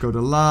evolve, go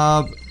to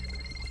lab.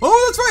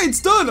 Oh, that's right,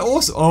 it's done!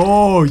 Awesome.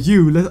 Oh,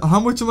 you.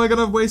 How much am I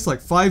gonna waste? Like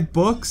 $5?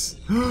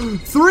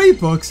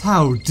 $3?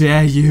 How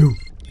dare you?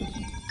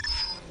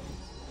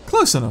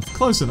 Close enough,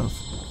 close enough.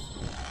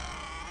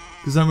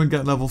 Because then we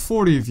get level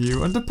 40 of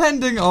you, and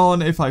depending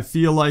on if I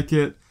feel like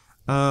it,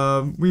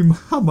 I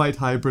might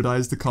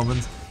hybridize the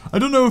commons. I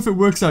don't know if it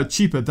works out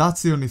cheaper,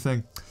 that's the only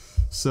thing.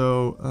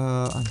 So,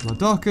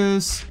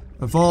 Ankylodocus,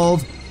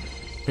 evolve,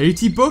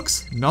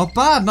 $80? Not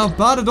bad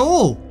at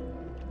all.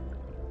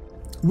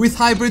 With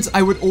hybrids,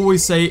 I would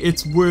always say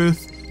it's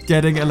worth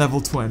getting a level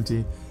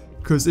 20.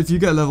 Because if you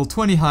get a level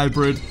 20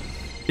 hybrid,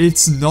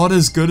 it's not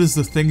as good as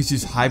the things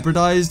you've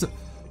hybridized.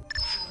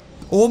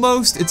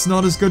 Almost, it's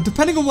not as good,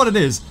 depending on what it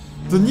is.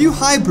 The new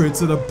hybrids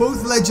that are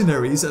both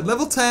legendaries at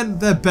level 10,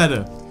 they're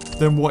better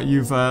than what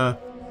you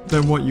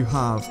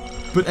have.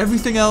 But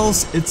everything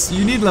else,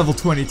 you need level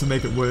 20 to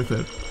make it worth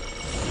it.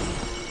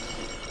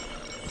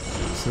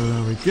 So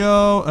there we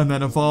go, and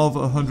then evolve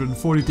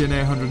 140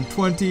 DNA,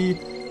 120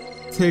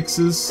 takes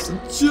us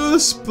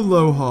just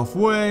below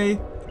halfway.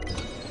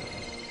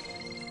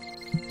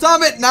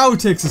 Damn it! Now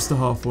it takes us to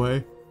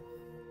halfway.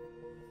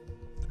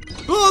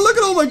 Oh, look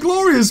at all my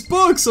glorious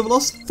books! I've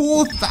lost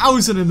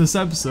 4,000 in this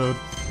episode.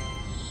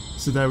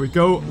 So there we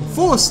go,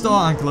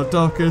 4-star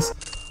Ankylodocus.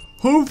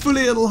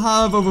 Hopefully it'll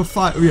have over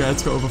 5. Oh yeah,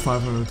 it's got over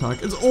 500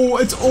 attack. It's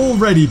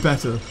already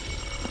better.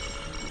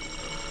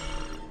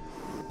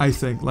 I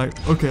think.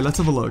 Like, okay, let's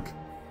have a look.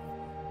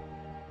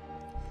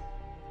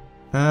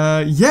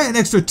 Yeah, an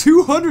extra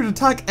 200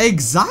 attack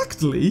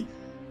exactly.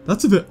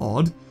 That's a bit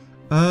odd.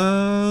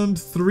 And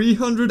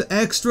 300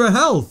 extra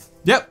health.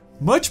 Yep,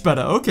 much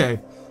better. Okay.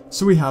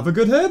 So we have a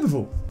good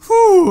herbivore.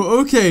 Whew,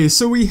 okay,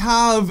 so we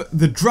have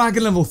the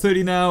dragon level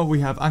 30 now.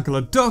 We have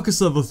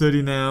Ankylodocus level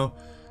 30 now.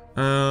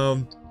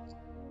 I'm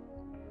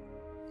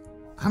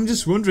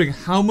just wondering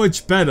how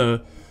much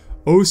better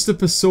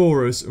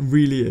Osteoposaurus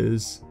really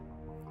is.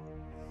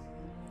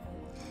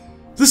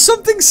 There's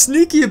something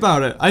sneaky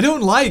about it. I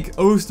don't like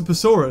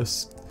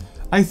Osteoposaurus.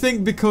 I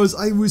think because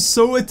I was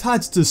so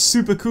attached to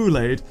Super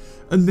Kool-Aid,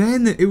 and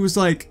then it was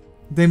like,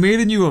 they made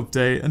a new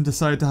update and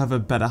decided to have a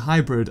better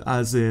hybrid,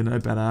 as in a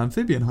better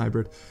amphibian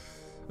hybrid.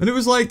 And it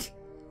was like,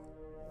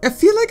 I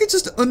feel like it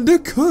just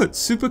undercut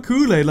Super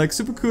Kool-Aid. Like,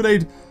 Super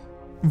Kool-Aid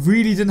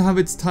really didn't have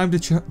its time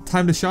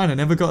to shine. I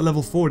never got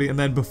level 40, and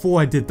then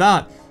before I did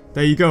that,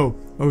 there you go,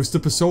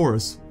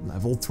 Osteoposaurus,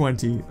 level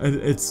 20.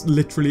 It's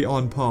literally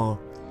on par.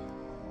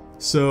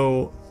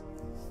 So,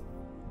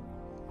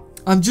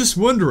 I'm just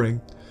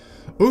wondering,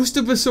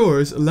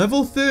 Osteoposaurus,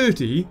 level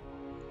 30...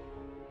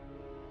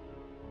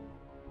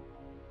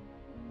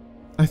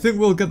 I think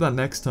we'll get that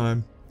next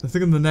time. I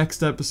think in the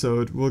next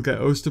episode, we'll get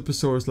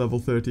Osteoposaurus level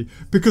 30.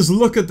 Because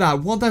look at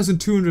that,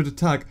 1200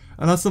 attack,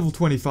 and that's level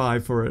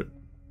 25 for it.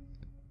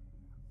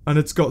 And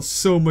it's got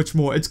so much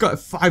more. It's got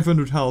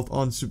 500 health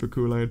on Super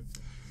Kool-Aid.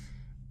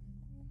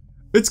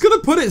 It's gonna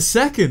put it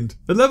second.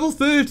 At level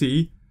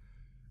 30,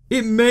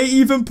 it may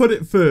even put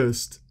it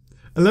first.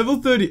 At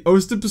level 30,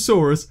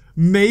 Osteoposaurus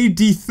may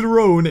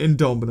dethrone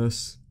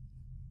Indominus.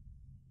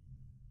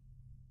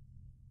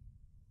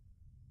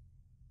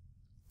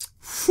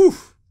 Phew.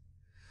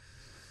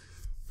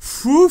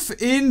 Woof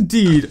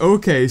indeed.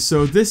 Okay,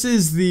 so this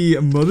is the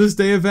Mother's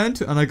Day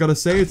event, and I gotta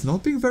say, it's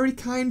not being very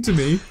kind to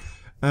me.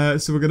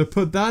 So we're gonna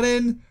put that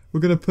in. We're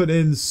gonna put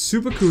in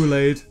Super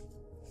Kool-Aid.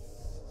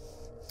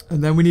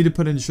 And then we need to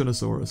put in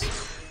Shunosaurus.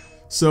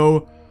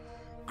 So,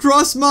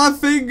 cross my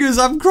fingers,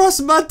 I'm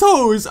crossing my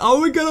toes. Are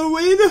we gonna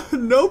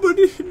win?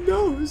 Nobody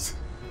knows.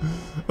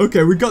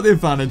 Okay, we got the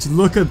advantage.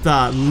 Look at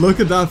that. Look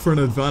at that for an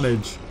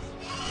advantage.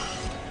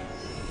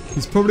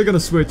 He's probably gonna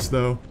switch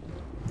though.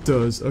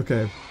 Does,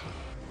 okay.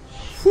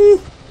 Whew.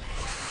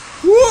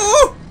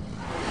 Whoa!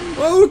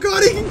 Oh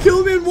god, he can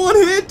kill me in one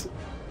hit!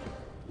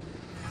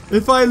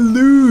 If I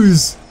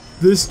lose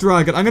this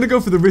dragon, I'm gonna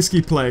go for the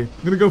risky play.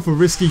 I'm gonna go for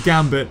risky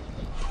gambit.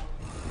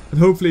 And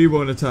hopefully he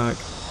won't attack.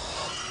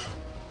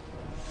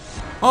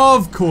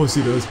 Of course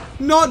he does.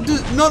 Not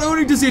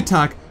only does he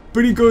attack,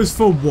 but he goes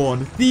for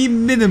one. The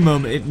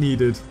minimum it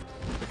needed.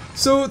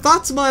 So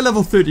that's my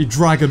level 30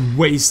 dragon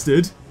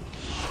wasted.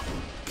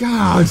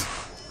 God.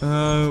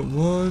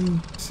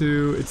 1,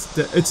 2, it's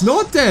dead. It's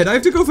not dead. I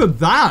have to go for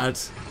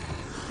that.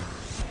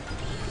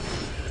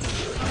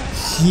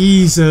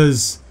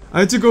 Jesus. I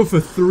had to go for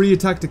 3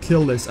 attack to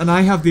kill this, and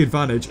I have the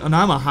advantage, and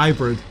I'm a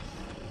hybrid.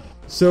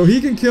 So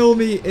he can kill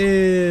me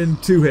in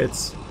 2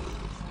 hits.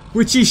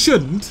 Which he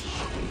shouldn't.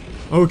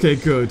 Okay,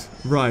 good.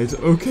 Right,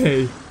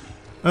 okay.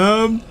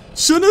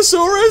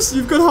 Shunosaurus,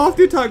 you've got half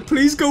the attack.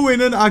 Please go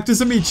in and act as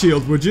a meat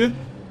shield, would you?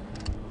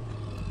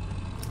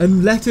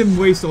 And let him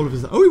waste all of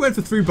his... Oh, he went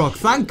for 3 block.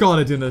 Thank God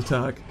I didn't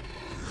attack.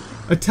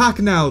 Attack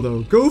now,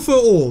 though. Go for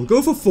all.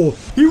 Go for 4.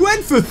 He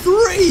went for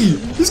 3!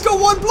 He's got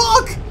 1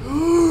 block!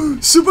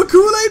 Super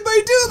Kool-Aid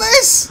may do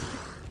this!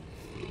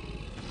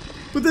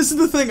 But this is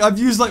the thing. I've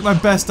used, like, my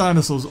best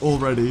dinosaurs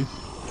already.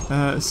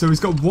 So he's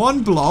got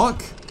 1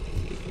 block.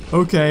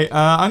 Okay,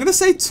 I'm gonna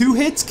say 2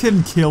 hits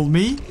can kill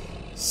me.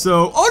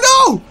 So... Oh,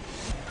 no!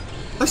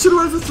 I should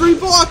have went for 3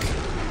 block!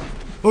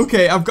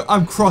 Okay,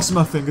 I'm crossing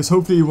my fingers.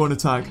 Hopefully he won't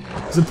attack.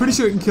 Because I'm pretty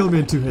sure he can kill me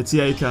in 2 hits.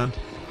 Yeah, he can.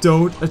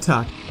 Don't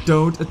attack.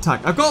 Don't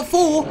attack. I've got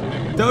 4.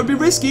 That would be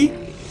risky.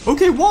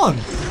 Okay, 1.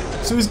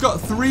 So he's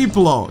got 3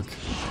 block.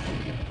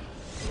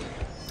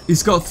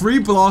 He's got 3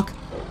 block.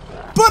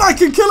 But I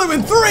can kill him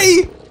in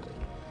 3!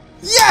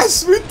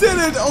 Yes, we did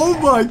it! Oh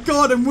my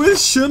god, and with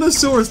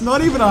Shunosaurus,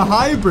 not even a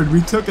hybrid,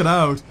 we took it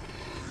out.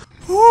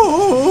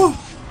 Oh!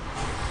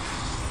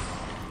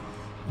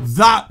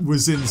 That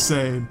was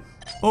insane.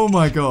 Oh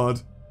my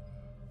god.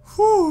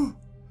 Whew.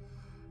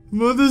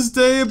 Mother's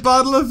Day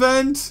battle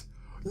event.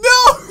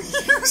 No! Are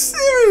you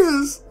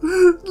serious?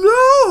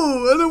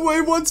 No! And the way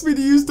he wants me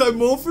to use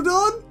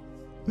Dimorphodon?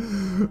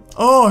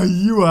 Oh,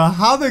 you are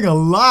having a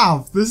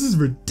laugh. This is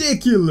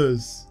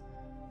ridiculous.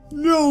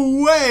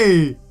 No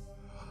way!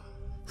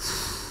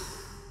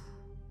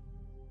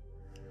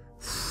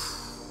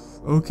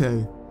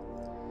 Okay.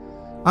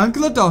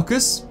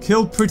 Ankylodocus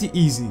killed pretty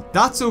easy.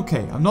 That's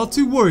okay. I'm not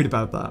too worried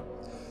about that.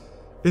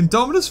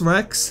 Indominus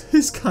Rex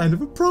is kind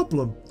of a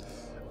problem.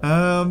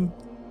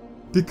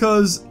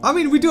 Because, I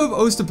mean, we do have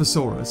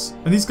Osteoposaurus,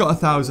 and he's got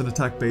 1000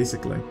 attack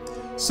basically.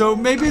 So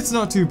maybe it's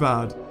not too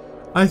bad.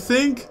 I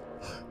think...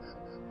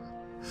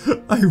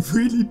 I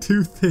really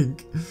do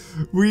think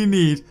we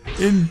need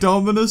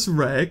Indominus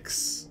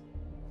Rex.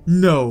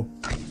 No.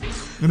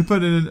 I'm gonna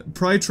put in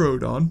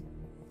Prytrodon.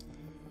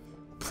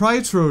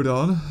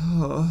 Prytrodon.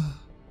 Oh.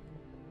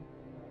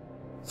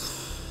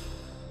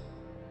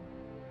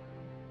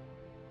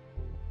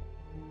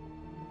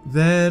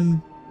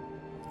 Then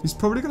he's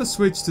probably going to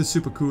switch to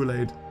Super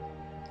Kool-Aid.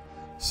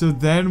 So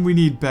then we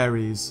need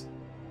berries.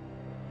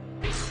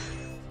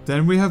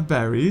 Then we have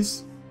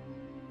berries.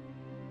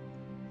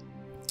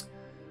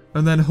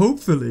 And then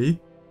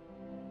hopefully...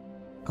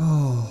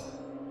 Oh.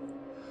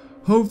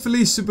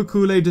 Hopefully Super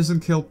Kool-Aid doesn't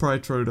kill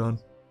Prytrodon.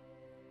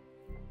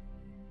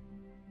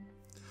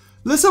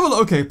 Let's have a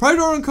look. Okay,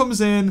 Prytrodon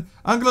comes in.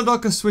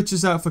 Anglodocus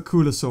switches out for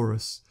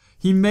Coolosaurus.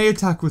 He may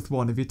attack with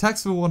one. If he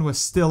attacks with one, we're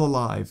still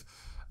alive.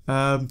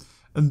 And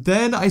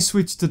then I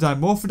switch to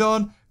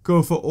Dimorphodon.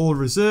 Go for all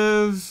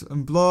reserve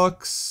and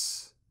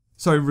blocks.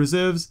 Sorry,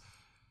 reserves.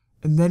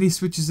 And then he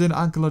switches in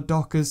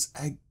Anglodocus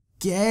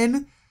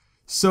again.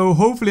 So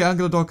hopefully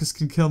Anglodocus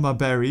can kill my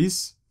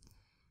berries.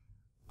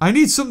 I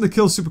need something to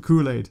kill Super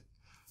Kool-Aid.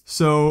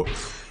 So...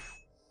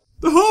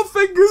 Oh,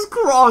 fingers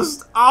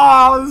crossed!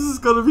 Ah, this is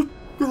gonna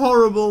be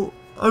horrible.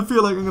 I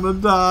feel like I'm gonna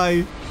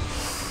die.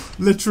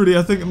 Literally,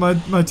 I think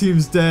my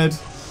team's dead.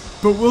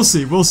 But we'll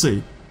see, we'll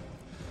see.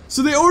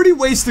 So they already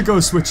waste the go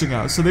switching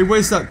out. So they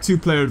waste that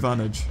 2-player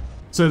advantage.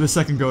 So the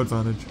second go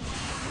advantage.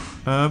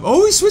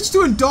 Oh, he switched to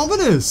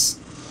Indominus!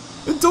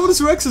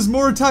 Indominus Rex has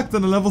more attack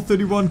than a level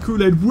 31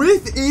 Kool-Aid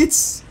with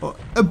its...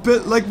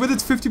 with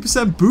its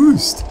 50%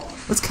 boost.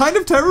 That's kind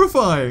of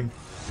terrifying.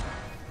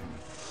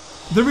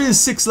 There is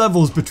 6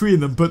 levels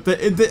between them, but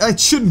it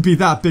shouldn't be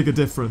that big a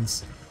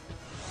difference.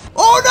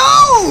 Oh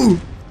no!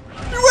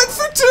 He went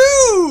for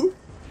 2!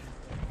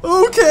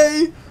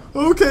 Okay.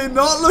 Okay,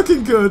 not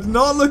looking good.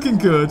 Not looking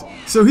good.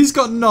 So he's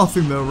got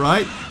nothing though,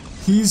 right?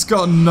 He's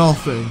got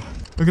nothing.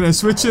 We're gonna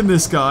switch in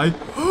this guy.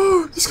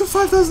 Oh, he's got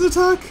 5,000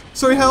 attack.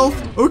 Sorry, health.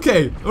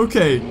 Okay,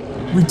 okay.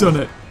 We've done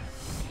it.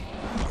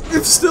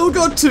 We've still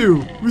got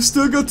 2. We've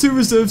still got 2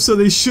 reserves, so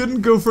they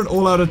shouldn't go for an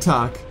all-out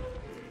attack.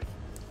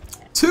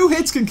 2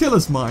 hits can kill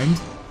us, mind.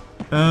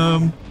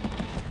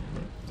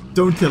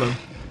 Don't kill him.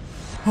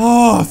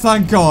 Oh,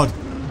 thank God.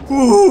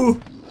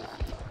 Ooh.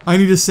 I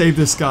need to save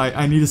this guy.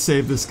 I need to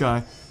save this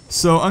guy.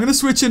 So I'm going to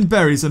switch in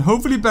berries, and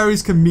hopefully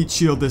berries can meat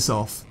shield this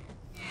off.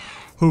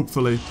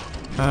 Hopefully.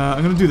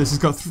 I'm going to do this. He's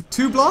got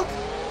 2 block?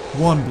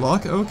 1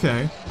 block.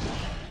 Okay.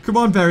 Come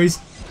on, berries.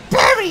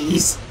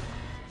 Berries!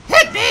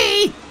 Hit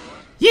me!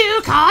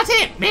 You can't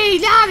hit me!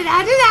 La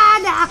la la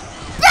la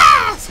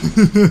la!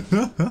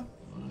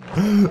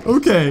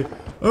 Okay.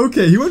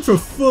 Okay, he went for a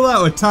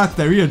full-out attack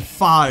there. He had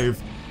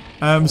 5.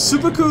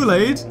 Super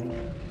Kool-Aid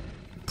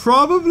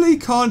probably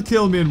can't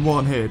kill me in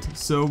 1 hit.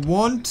 So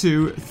 1,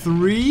 2,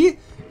 3.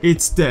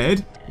 It's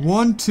dead.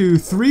 1, 2,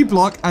 3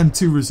 block and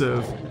 2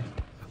 reserve.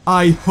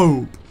 I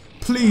hope.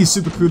 Please,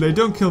 Super Kool-Aid,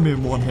 don't kill me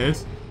in 1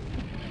 hit.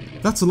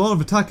 That's a lot of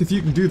attack if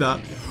you can do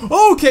that.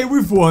 Okay,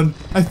 we've won.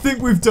 I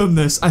think we've done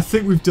this. I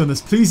think we've done this.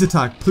 Please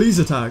attack. Please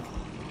attack.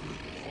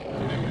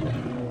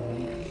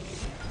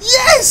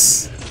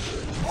 Yes!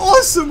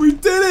 Awesome, we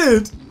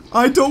did it!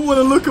 I don't want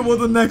to look at what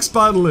the next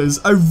battle is.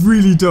 I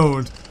really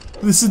don't.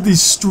 This is the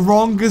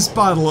strongest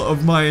battle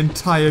of my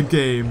entire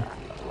game.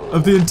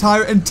 Of the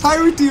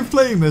entirety of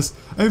playing this,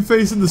 I'm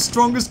facing the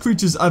strongest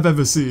creatures I've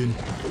ever seen.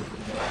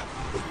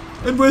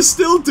 And we're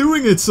still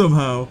doing it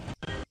somehow.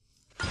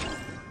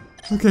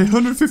 Okay,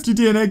 150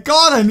 DNA.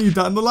 God, I need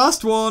that. And the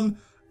last one,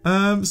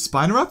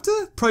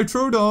 Spinoraptor,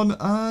 Prytrodon,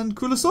 and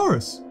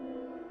Coolosaurus.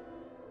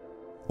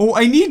 Oh,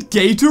 I need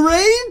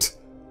Gatorade?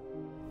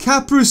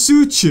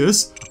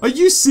 Caprosuchus? Are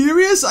you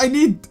serious? I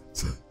need...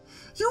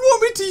 You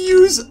want me to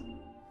use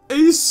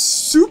a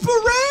super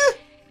rare?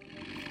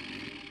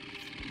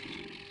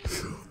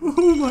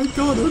 Oh my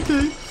god,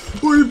 okay.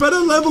 Well, we better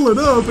level it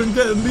up and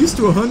get at least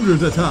to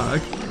 100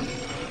 attack.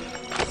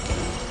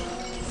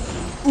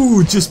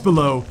 Ooh, just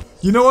below.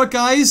 You know what,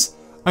 guys?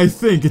 I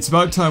think it's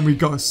about time we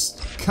got,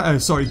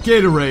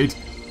 Gatorade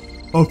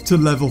up to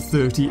level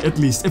 30, at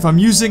least. If I'm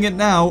using it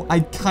now, I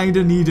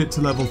kinda need it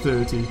to level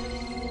 30.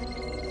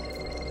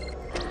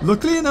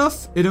 Luckily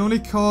enough, it only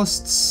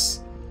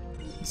costs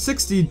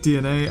 60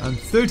 DNA and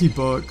 30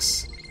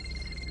 bucks.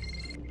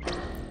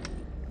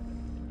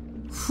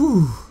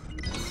 Whew.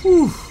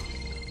 Whew.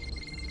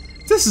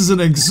 This is an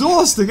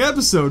exhausting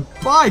episode,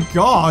 by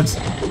God!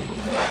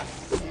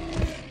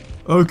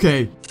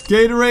 Okay,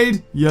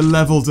 Gatorade, you're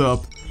leveled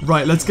up.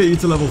 Right, let's get you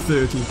to level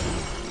 30.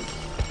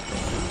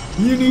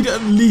 You need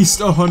at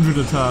least 100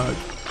 attack.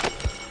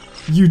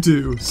 You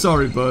do.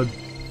 Sorry, bud.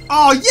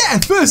 Oh, yeah!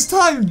 First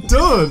time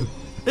done!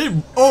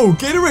 Oh,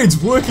 Gatorade's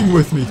working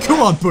with me.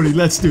 Come on, buddy,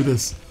 let's do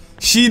this.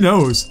 She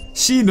knows.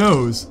 She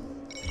knows.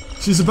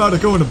 She's about to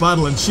go into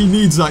battle and she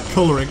needs that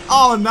coloring.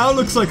 Oh, now it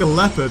looks like a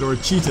leopard or a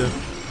cheetah.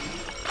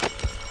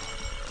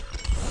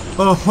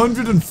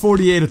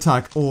 148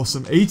 attack.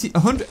 Awesome.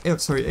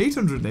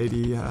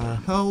 880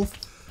 health.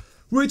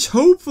 Which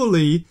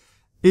hopefully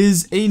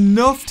is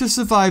enough to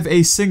survive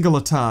a single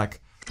attack.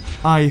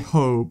 I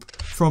hope.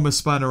 From a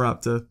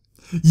Spinoraptor.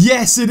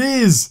 Yes, it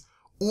is!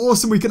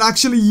 Awesome, we can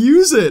actually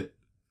use it!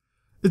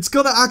 It's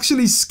gonna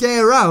actually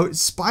scare out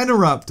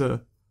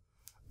Spinoraptor.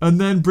 And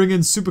then bring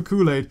in Super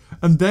Kool-Aid.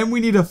 And then we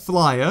need a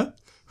flyer.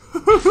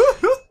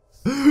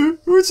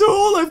 Which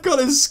all I've got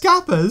is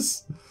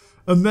Scappas.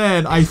 And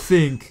then, I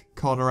think,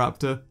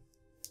 Cornoraptor.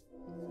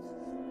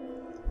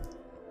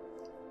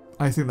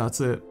 I think that's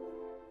it.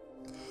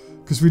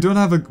 Because we don't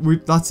have a...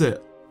 that's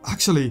it.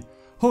 Actually,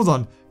 hold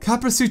on.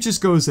 Kaprasuit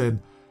just goes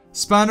in.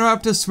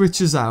 Spinoraptor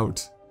switches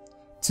out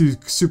to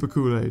Super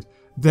Kool-Aid.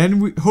 Then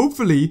we...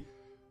 hopefully,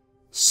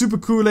 Super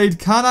Kool-Aid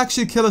can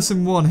actually kill us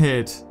in one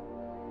hit.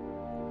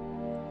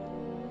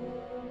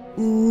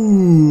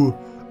 Ooh.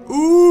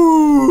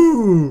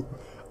 Ooh.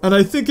 And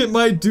I think it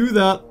might do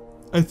that.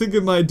 I think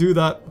it might do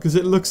that. Because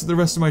it looks at the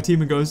rest of my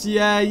team and goes,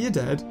 yeah, you're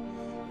dead.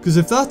 Because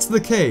if that's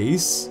the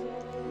case,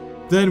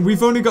 then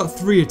we've only got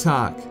 3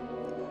 attack.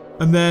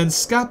 And then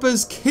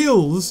Scappers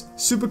kills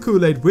Super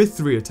Kool-Aid with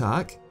 3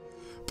 attack.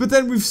 But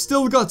then we've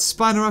still got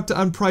Spinoraptor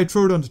and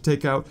Prytrodon to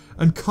take out.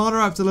 And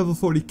Carnoraptor level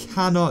 40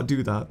 cannot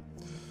do that.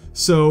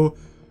 So,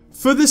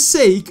 for the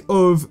sake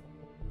of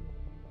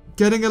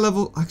getting a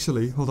level...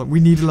 actually, hold on.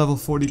 We need a level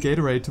 40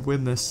 Gatorade to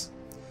win this.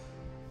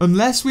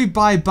 Unless we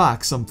buy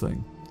back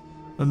something.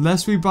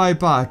 Unless we buy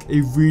back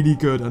a really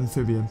good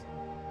amphibian.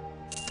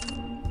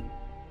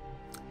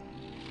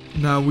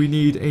 Now we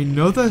need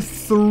another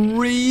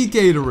 3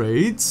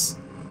 Gatorades.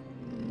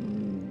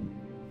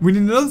 We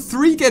need another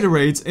 3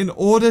 Gatorades in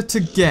order to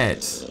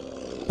get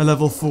a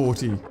level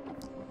 40.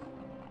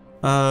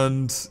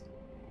 And...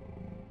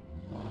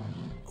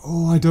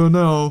 oh, I don't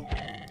know.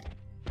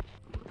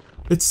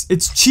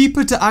 It's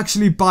cheaper to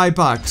actually buy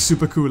back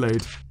Super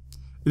Kool-Aid.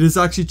 It is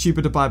actually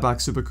cheaper to buy back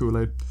Super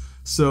Kool-Aid.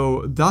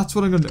 So that's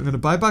what I'm going to do. I'm going to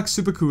buy back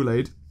Super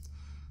Kool-Aid.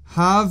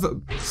 Have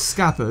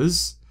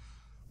Scappers.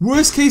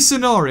 Worst case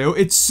scenario,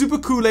 it's Super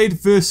Kool-Aid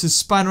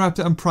versus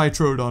Spinoraptor and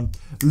Prytrodon.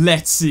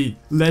 Let's see.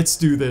 Let's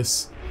do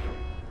this.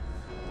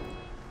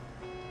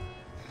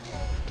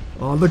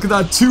 Oh, look at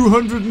that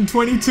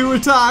 222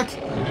 attack.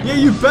 Yeah,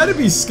 you better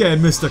be scared,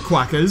 Mr.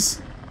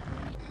 Quackers.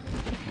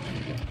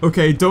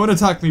 Okay, don't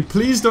attack me.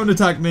 Please don't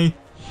attack me.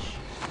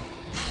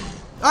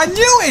 I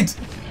knew it!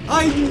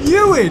 I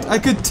knew it! I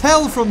could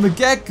tell from the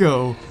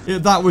get-go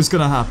that was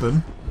gonna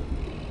happen.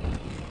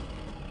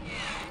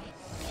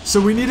 So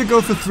we need to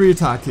go for 3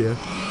 attack here.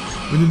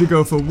 We need to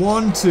go for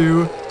 1,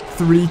 2,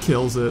 3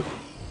 kills it.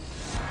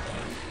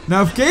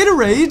 Now if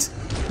Gatorade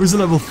was a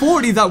level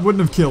 40, that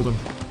wouldn't have killed him.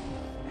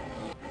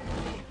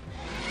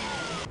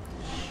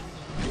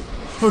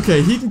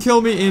 Okay, he can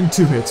kill me in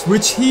 2 hits,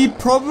 which he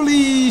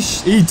probably...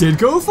 he did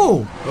go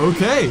full.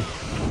 Okay.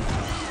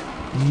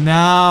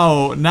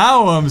 Now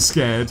I'm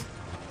scared.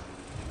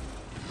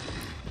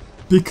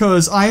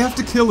 Because I have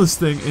to kill this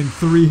thing in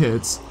 3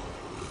 hits.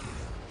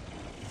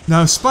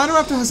 Now,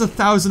 Spinoraptor has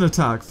 1,000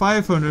 attack.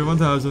 500,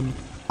 1,000.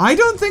 I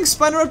don't think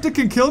Spinoraptor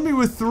can kill me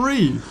with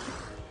 3.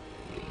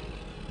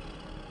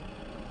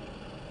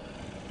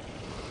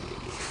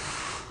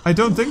 I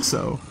don't think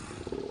so.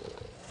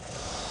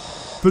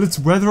 But it's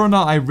whether or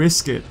not I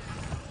risk it.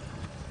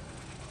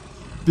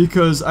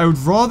 Because I would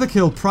rather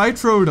kill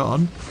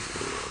Prytrodon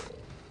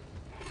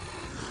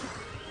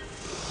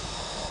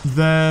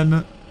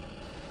than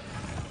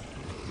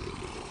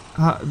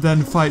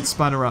fight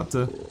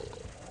Spinoraptor.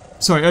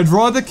 Sorry, I'd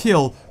rather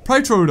kill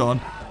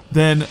Prytrodon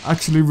than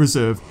actually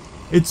reserve.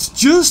 It's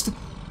just,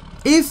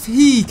 if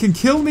he can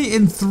kill me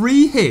in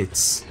 3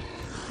 hits,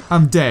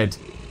 I'm dead.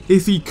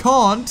 If he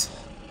can't,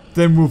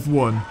 then we've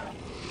won.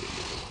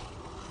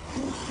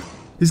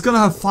 He's gonna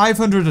have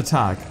 500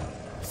 attack.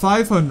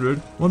 500,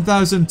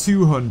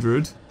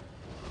 1,200.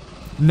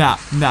 Nah.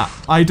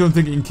 I don't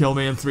think he can kill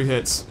me in 3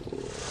 hits.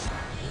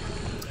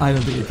 I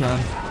don't think he can.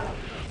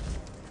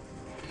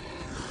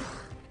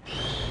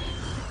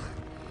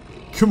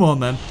 Come on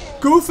then.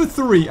 Go for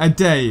 3. I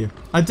dare you.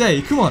 I dare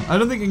you. Come on. I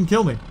don't think he can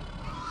kill me.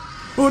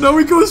 Oh no,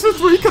 he goes for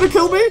 3. Can I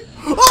kill me?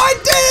 Oh, I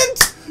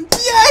didn't!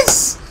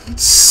 Yes!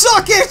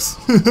 Suck it!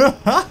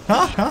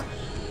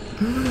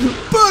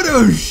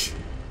 Badoosh!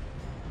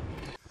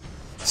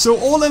 So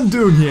all I'm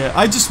doing here,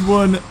 I just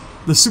won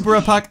the Super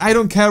Rare Pack. I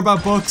don't care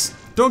about bucks.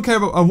 Don't care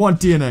about... I want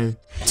DNA.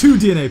 2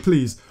 DNA,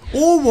 please.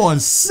 All one.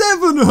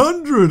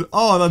 700!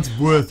 Oh, that's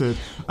worth it.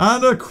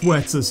 And a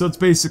Quetzal. So it's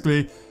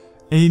basically...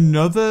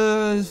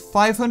 another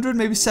 500,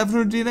 maybe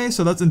 700 DNA,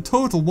 so that's in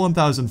total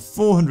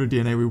 1,400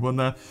 DNA we won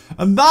there.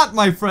 And that,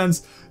 my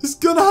friends, is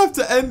gonna have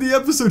to end the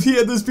episode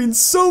here. There's been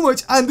so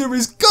much, and there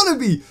is gonna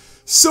be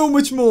so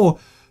much more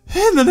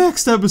in the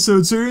next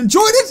episode. So if you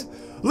enjoyed it,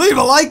 leave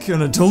a like,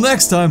 and until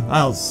next time,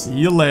 I'll see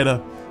you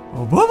later.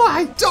 Oh,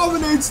 bye-bye!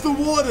 Dominates the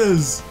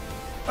waters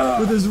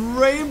with his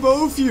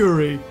rainbow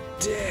fury.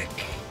 Dick.